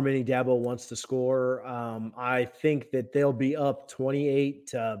 However many Dabo wants to score, I think that they'll be up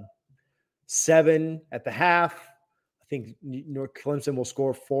 28-7 at the half. I think North Clemson will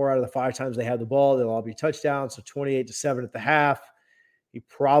score 4 out of the 5 times they have the ball. They'll all be touchdowns. So 28-7 at the half. He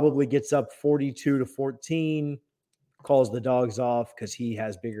probably gets up 42-14, calls the dogs off because he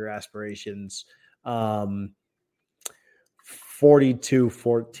has bigger aspirations.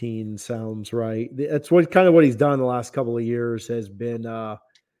 42-14 sounds right. That's what he's done the last couple of years has been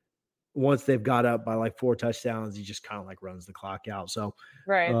once they've got up by like 4 touchdowns, he just kind of like runs the clock out. So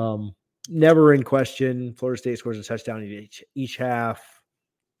right. Never in question. Florida State scores a touchdown each half.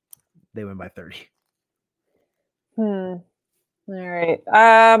 They win by 30. All right.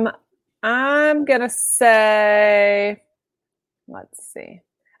 I'm going to say, let's see.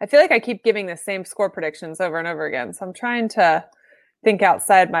 I feel like I keep giving the same score predictions over and over again. So I'm trying to think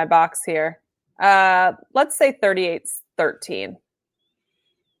outside my box here. Let's say 38-13.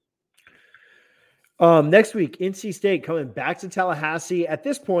 Next week, NC State coming back to Tallahassee. At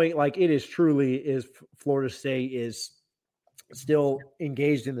this point, Florida State is still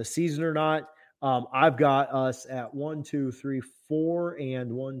engaged in the season or not. I've got us at 1, 2, 3, 4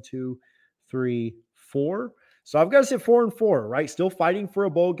 and 1, 2, 3, 4. So I've got us at 4-4, right? Still fighting for a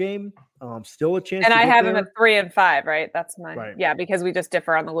bowl game. Still a chance. And I have them at 3-5, right? That's mine. Right. Yeah, because we just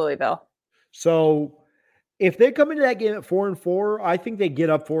differ on the Louisville. So if they come into that game at 4-4, I think they get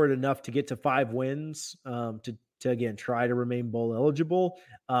up for it enough to get to 5 wins to again try to remain bowl eligible.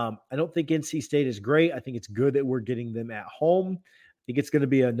 I don't think NC State is great. I think it's good that we're getting them at home. I think it's going to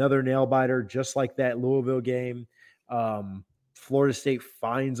be another nail biter, just like that Louisville game. Florida State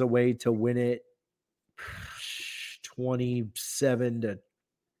finds a way to win it 27-24.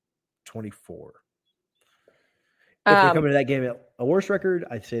 If they come into that game at a worse record,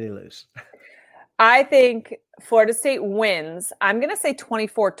 I'd say they lose. I think Florida State wins. I'm going to say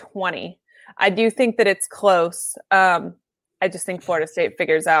 24-20. I do think that it's close. I just think Florida State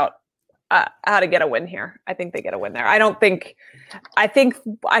figures out how to get a win here. I think they get a win there. I think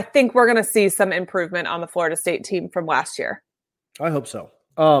we're going to see some improvement on the Florida State team from last year. I hope so.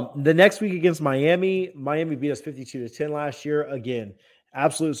 The next week against Miami beat us 52-10 last year. Again,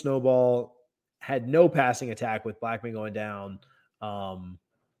 absolute snowball. Had no passing attack with Blackman going down.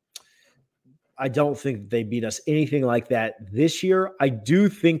 I don't think they beat us anything like that this year. I do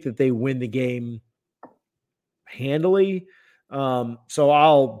think that they win the game handily. So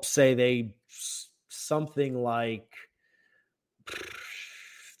I'll say they something like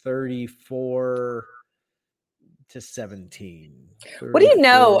 34-17. What do you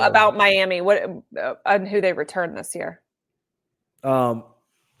know about Miami? What and who they returned this year?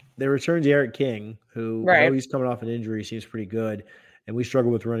 they returned Eric King, who, though he's coming off an injury, seems pretty good. And we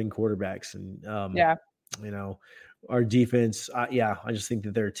struggle with running quarterbacks. And, our defense, I just think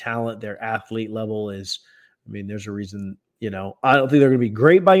that their talent, their athlete level is, there's a reason, I don't think they're going to be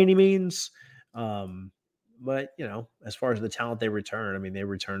great by any means. But, as far as the talent they return, they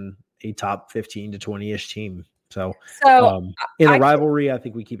return a top 15 to 20-ish team. So in a rivalry, I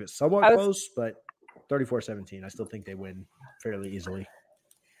think we keep it somewhat close, but 34-17, I still think they win fairly easily.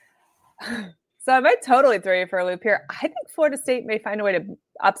 So I might totally throw you for a loop here. I think Florida State may find a way to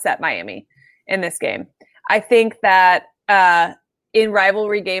upset Miami in this game. I think that in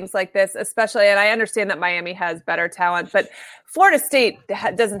rivalry games like this, especially, and I understand that Miami has better talent, but Florida State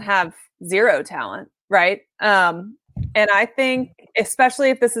doesn't have zero talent, right? And I think, especially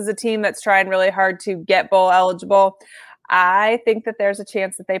if this is a team that's trying really hard to get bowl eligible, I think that there's a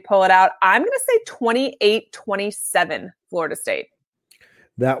chance that they pull it out. I'm going to say 28-27 Florida State.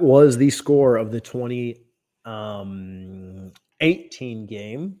 That was the score of the 2018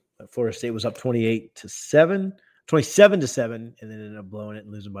 game. Florida State was up 27-7, and then ended up blowing it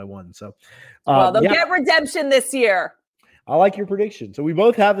and losing by 1. So, they'll get redemption this year. I like your prediction. So we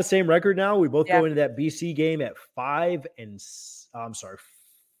both have the same record now. We both go into that BC game at 5-5,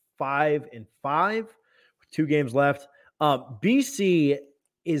 with 2 games left. BC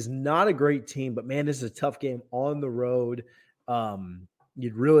is not a great team, but man, this is a tough game on the road.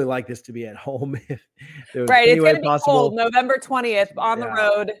 You'd really like this to be at home. If there was it's going to be cold. November 20th on the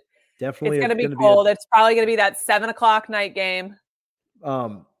road. Definitely. It's going to be cold. It's probably going to be that 7:00 night game.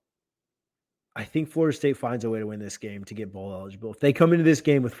 I think Florida State finds a way to win this game to get bowl eligible. If they come into this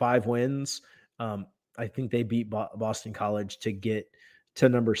game with 5 wins, I think they beat Boston College to get to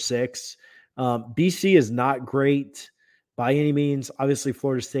number 6. BC is not great by any means. Obviously,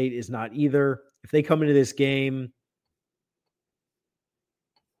 Florida State is not either. If they come into this game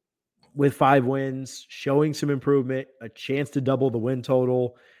with 5 wins, showing some improvement, a chance to double the win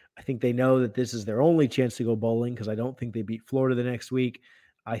total, I think they know that this is their only chance to go bowling, because I don't think they beat Florida the next week.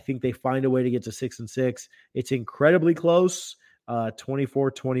 I think they find a way to get to 6-6. It's incredibly close.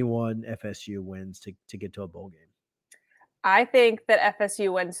 24-21 FSU wins to get to a bowl game. I think that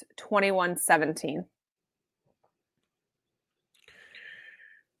FSU wins 21-17.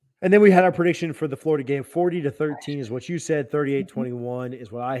 And then we had our prediction for the Florida game. 40-13 is what you said. 38-21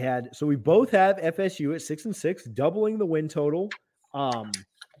 is what I had. So we both have FSU at 6-6, doubling the win total.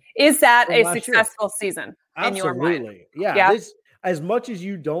 Is that a successful season in your mind? Absolutely. Yeah. This, as much as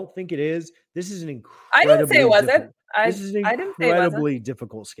you don't think it is, this is an incredibly I didn't say it wasn't. This is an incredibly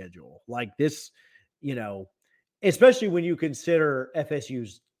difficult schedule. Like this, especially when you consider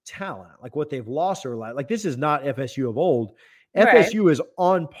FSU's talent, like what they've lost or like this is not FSU of old. FSU is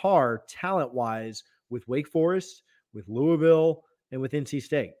on par talent-wise with Wake Forest, with Louisville, and with NC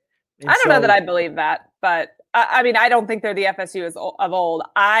State. And I don't know that I believe that, but I don't think they're the FSU of old.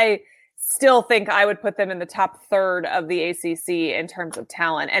 I still think I would put them in the top third of the ACC in terms of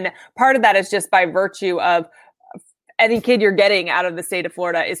talent. And part of that is just by virtue of any kid you're getting out of the state of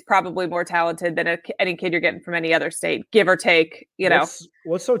Florida is probably more talented than any kid you're getting from any other state, give or take,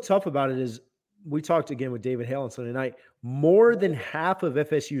 What's so tough about it is we talked again with David Hale on Sunday night. More than half of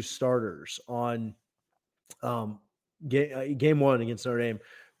FSU starters on game 1 against Notre Dame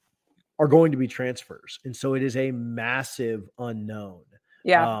are going to be transfers. And so it is a massive unknown.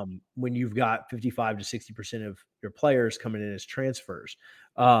 Yeah. When you've got 55 to 60% of your players coming in as transfers.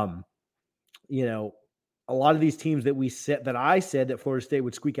 A lot of these teams that I said that Florida State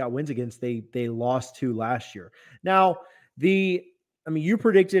would squeak out wins against, they lost to last year. Now, you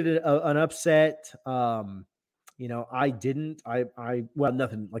predicted an upset. I didn't.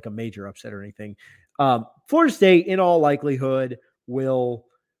 Nothing like a major upset or anything. Florida State, in all likelihood, will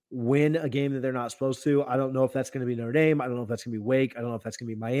win a game that they're not supposed to. I don't know if that's going to be Notre Dame. I don't know if that's going to be Wake. I don't know if that's going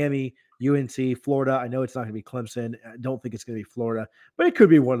to be Miami, UNC, Florida. I know it's not going to be Clemson. I don't think it's going to be Florida, but it could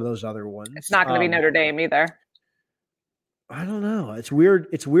be one of those other ones. It's not going to be Notre Dame either. I don't know. It's weird.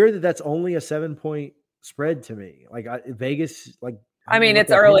 It's weird that that's only a 7-point spread to me. Like Vegas, like.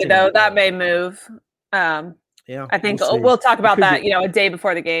 It's early though. That may move. I think we'll talk about that, a day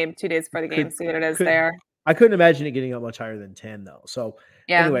before the game, 2 days before the game, see what it is there. I couldn't imagine it getting up much higher than 10 though. So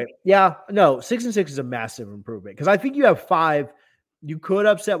anyway, 6-6 is a massive improvement because I think you have 5. You could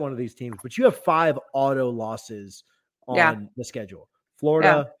upset one of these teams, but you have 5 auto losses on the schedule.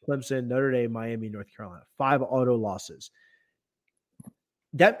 Florida, Clemson, Notre Dame, Miami, North Carolina. 5 auto losses.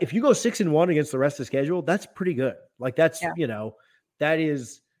 That if you go 6-1 against the rest of the schedule, that's pretty good. Like that's, that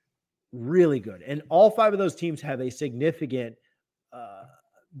is really good. And all 5 of those teams have a significant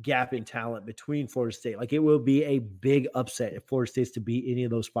gap in talent between Florida State. Like, it will be a big upset if Florida State's to beat any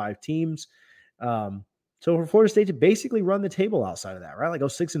of those 5 teams. So for Florida State to basically run the table outside of that, right? Like, go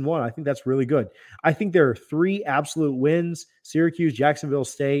 6-1, I think that's really good. I think there are 3 absolute wins: Syracuse, Jacksonville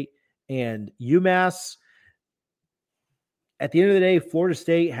State, and UMass. At the end of the day, Florida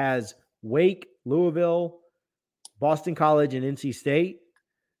State has Wake, Louisville, Boston College, and NC State.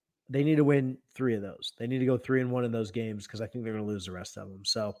 They need to win 3 of those. They need to go 3-1 in those games because I think they're going to lose the rest of them.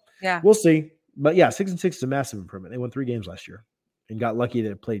 So we'll see. But yeah, 6-6 is a massive improvement. They won 3 games last year and got lucky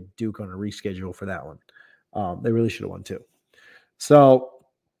that it played Duke on a reschedule for that one. They really should have won 2. So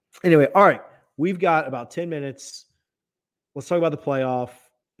anyway, all right. We've got about 10 minutes. Let's talk about the playoff,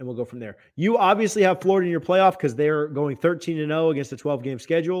 and we'll go from there. You obviously have Florida in your playoff because they're going 13-0 against a 12-game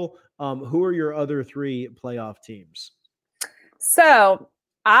schedule. Who are your other 3 playoff teams? So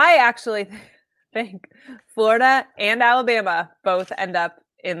I actually think Florida and Alabama both end up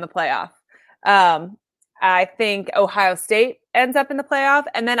in the playoff. I think Ohio State ends up in the playoff.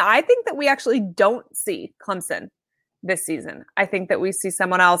 And then I think that we actually don't see Clemson this season. I think that we see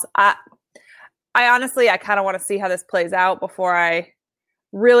someone else. I honestly kind of want to see how this plays out before I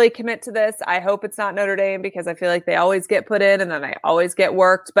really commit to this. I hope it's not Notre Dame because I feel like they always get put in and then they always get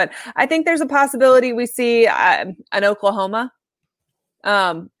worked. But I think there's a possibility we see an Oklahoma.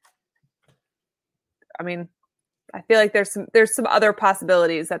 I mean, I feel like there's some other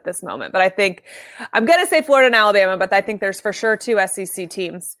possibilities at this moment, but I think I'm going to say Florida and Alabama, but I think there's for sure 2 SEC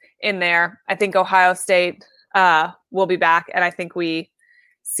teams in there. I think Ohio State will be back, and I think we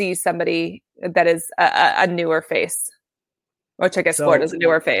see somebody that is a newer face, which I guess Florida's a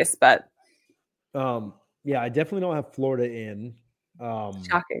newer face, but yeah, I definitely don't have Florida in.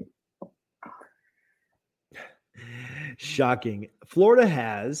 Shocking. Florida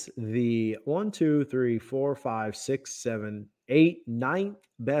has the 9th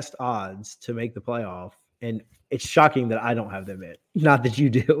best odds to make the playoff. And it's shocking that I don't have them in. Not that you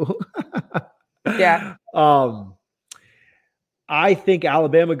do. Yeah. I think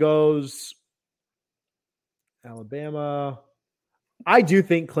Alabama goes. Alabama. I do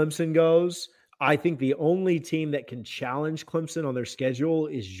think Clemson goes. I think the only team that can challenge Clemson on their schedule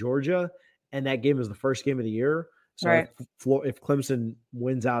is Georgia. And that game is the first game of the year. So right. if Clemson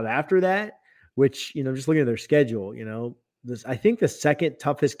wins out after that, which, just looking at their schedule, I think the second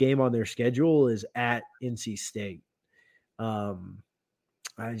toughest game on their schedule is at NC State. I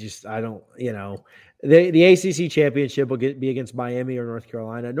don't, the ACC championship will be against Miami or North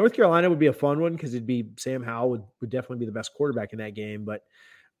Carolina. North Carolina would be a fun one because it'd be Sam Howell would definitely be the best quarterback in that game. But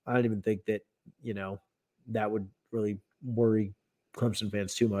I don't even think that, that would really worry Clemson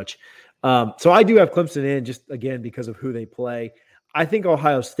fans too much. So I do have Clemson in just again because of who they play. I think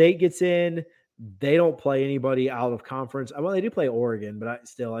Ohio State gets in. They don't play anybody out of conference. Well, they do play Oregon, but I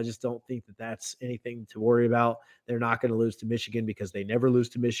just don't think that that's anything to worry about. They're not going to lose to Michigan because they never lose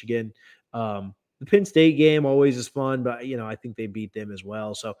to Michigan. The Penn State game always is fun, but I think they beat them as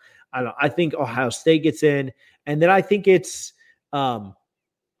well. So I don't know. I think Ohio State gets in, and then I think it's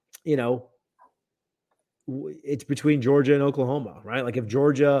it's between Georgia and Oklahoma, right? Like if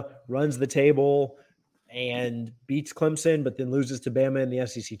Georgia runs the table and beats Clemson, but then loses to Bama in the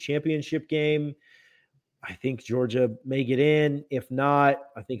SEC championship game, I think Georgia may get in. If not,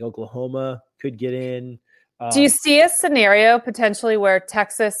 I think Oklahoma could get in. Do you see a scenario potentially where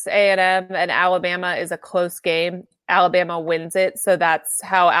Texas A&M and Alabama is a close game? Alabama wins it, so that's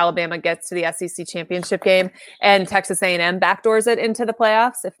how Alabama gets to the SEC championship game, and Texas A&M backdoors it into the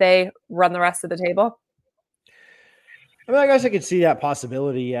playoffs if they run the rest of the table? I mean, I guess I could see that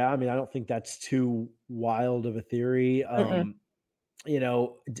possibility. Yeah. I mean, I don't think that's too wild of a theory. Who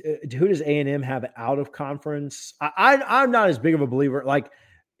does A&M have out of conference? I'm not as big of a believer.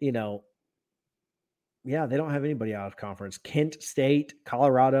 They don't have anybody out of conference. Kent State,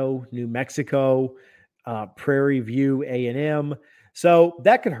 Colorado, New Mexico, Prairie View, A&M. So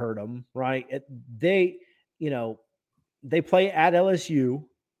that could hurt them, right? They play at LSU.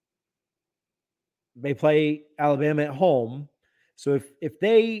 They play Alabama at home. So if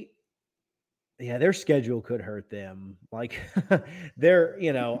their schedule could hurt them. Like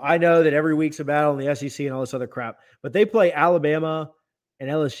I know that every week's a battle in the SEC and all this other crap, but they play Alabama and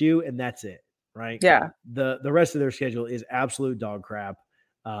LSU and that's it. Right. Yeah. The rest of their schedule is absolute dog crap.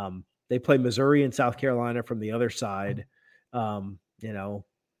 They play Missouri and South Carolina from the other side. New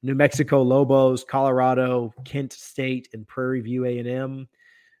Mexico Lobos, Colorado, Kent State, and Prairie View A&M.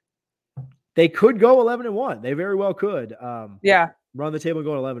 They could go 11-1. They very well could. Run the table and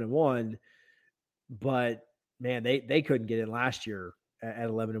go 11-1. But man, they couldn't get in last year at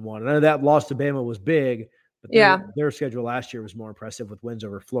 11-1. I know that loss to Bama was big, But Yeah. their schedule last year was more impressive with wins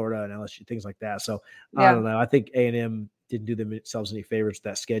over Florida and LSU, things like that. So I don't know. I think A&M didn't do themselves any favors with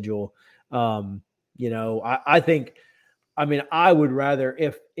that schedule. I think, I would rather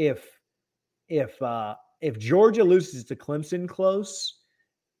if Georgia loses to Clemson close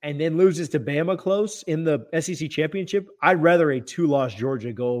and then loses to Bama close in the SEC championship, I'd rather a 2-loss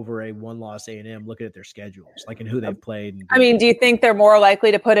Georgia go over a 1-loss A&M looking at their schedules, like in who they've played. Do you think they're more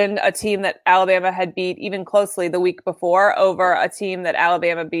likely to put in a team that Alabama had beat even closely the week before over a team that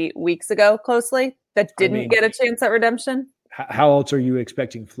Alabama beat weeks ago closely that didn't get a chance at redemption? How else are you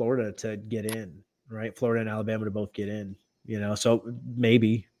expecting Florida to get in, right? Florida and Alabama to both get in, so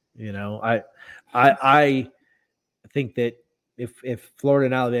maybe, I think that if Florida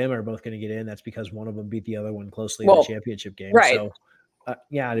and Alabama are both going to get in, that's because one of them beat the other one closely in the championship game. Right. So, I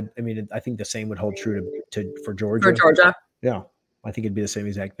think the same would hold true for Georgia. For Georgia. Yeah. I think it'd be the same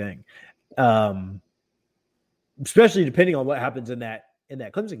exact thing. Especially depending on what happens in that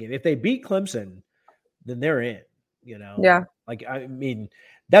Clemson game. If they beat Clemson, then they're in, Yeah.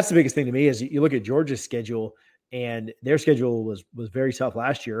 That's the biggest thing to me is you look at Georgia's schedule, and their schedule was very tough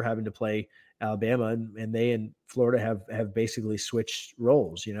last year, having to play Alabama, and they and Florida have basically switched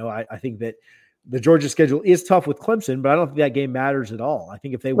roles. I think that the Georgia schedule is tough with Clemson, but I don't think that game matters at all. I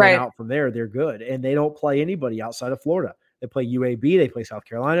think if they win out from there, they're good, and they don't play anybody outside of Florida. They play UAB, they play South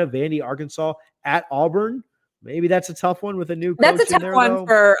Carolina, Vandy, Arkansas, at Auburn. Maybe that's a tough one with a new coach. That's a tough one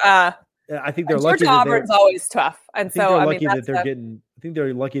for. I think they're lucky. Auburn's always tough, and so they're lucky that they're getting. I think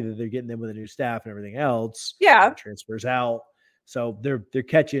they're lucky that they're getting them with a new staff and everything else. Yeah, transfers out, so they're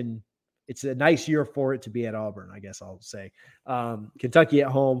catching. It's a nice year for it to be at Auburn, I guess I'll say. Kentucky at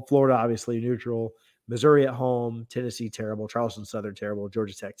home, Florida obviously neutral, Missouri at home, Tennessee terrible, Charleston Southern terrible,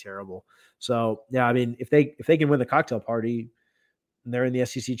 Georgia Tech terrible. So yeah, if they can win the cocktail party, they're in the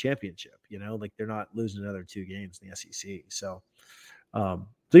SEC championship. They're not losing another 2 games in the SEC. So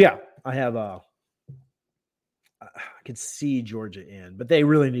yeah, I could see Georgia in, but they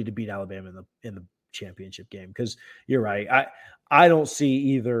really need to beat Alabama in the championship game, because you're right. I don't see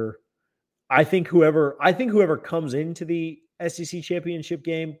either. I think whoever comes into the SEC championship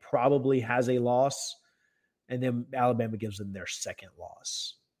game probably has a loss, and then Alabama gives them their second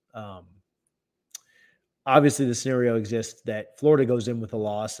loss. Obviously, the scenario exists that Florida goes in with a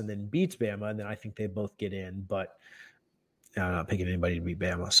loss and then beats Bama, and then I think they both get in. But I'm not picking anybody to beat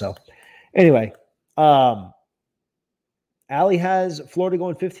Bama. So anyway, Allie has Florida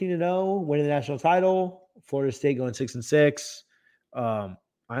going 15-0, winning the national title. Florida State going 6-6.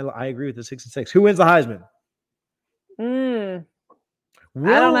 I agree with the 6-6. Who wins the Heisman? I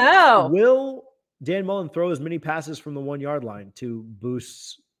don't know. Will Dan Mullen throw as many passes from the 1-yard line to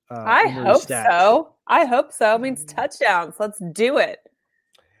boost? I hope so. It means touchdowns. Let's do it.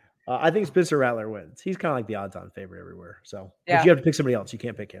 I think Spencer Rattler wins. He's kind of like the odds-on favorite everywhere. So if you have to pick somebody else, you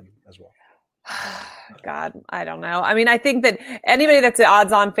can't pick him as well. God, I don't know. I think that anybody that's an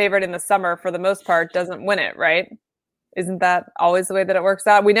odds-on favorite in the summer, for the most part, doesn't win it, right? Isn't that always the way that it works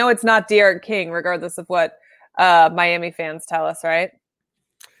out? We know it's not De'Aaron King, regardless of what Miami fans tell us, right?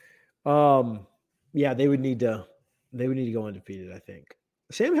 Yeah, they would need to go undefeated, I think.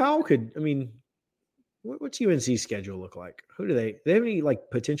 Sam Howell could. What's UNC's schedule look like? Who do they have any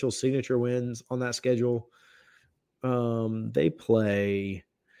potential signature wins on that schedule? They play.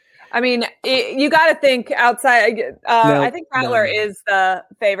 You got to think outside. I think Rattler is the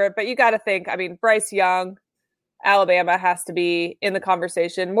favorite, but you got to think. Bryce Young, Alabama has to be in the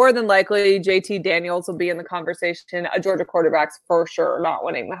conversation. More than likely, JT Daniels will be in the conversation. A Georgia quarterback's for sure not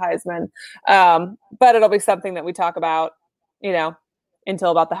winning the Heisman. But it'll be something that we talk about,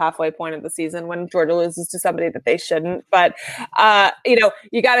 until about the halfway point of the season when Georgia loses to somebody that they shouldn't. But,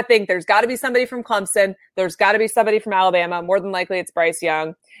 you got to think there's got to be somebody from Clemson. There's got to be somebody from Alabama. More than likely, it's Bryce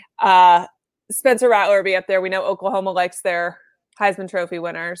Young. Spencer Rattler will be up there. We know Oklahoma likes their Heisman Trophy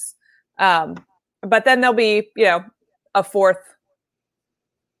winners. But then there'll be, a fourth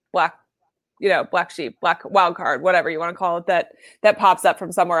black sheep, black wild card, whatever you want to call it, that pops up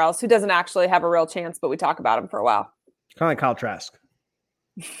from somewhere else who doesn't actually have a real chance, but we talk about him for a while. Kind of like Kyle Trask.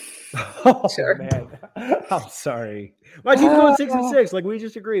 Sure. Man. I'm sorry. My team's going 6-6. Like we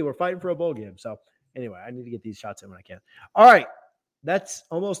just agreed. We're fighting for a bowl game. So anyway, I need to get these shots in when I can. All right. That's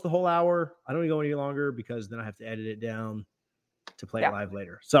almost the whole hour. I don't want to go any longer because then I have to edit it down to play it live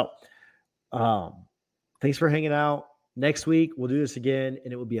later. So thanks for hanging out. Next week, we'll do this again,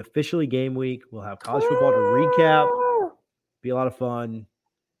 and it will be officially game week. We'll have college football to recap. Be a lot of fun.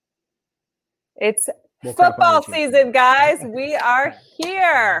 It's football season, guys. We are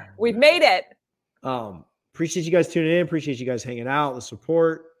here. We've made it. Appreciate you guys tuning in. Appreciate you guys hanging out, the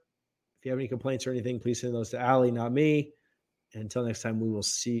support. If you have any complaints or anything, please send those to Allie, not me. And until next time, we will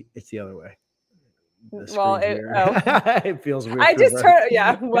see. It's the other way. It feels weird. I just heard,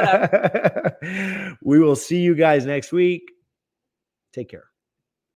 yeah, whatever. We will see you guys next week. Take care.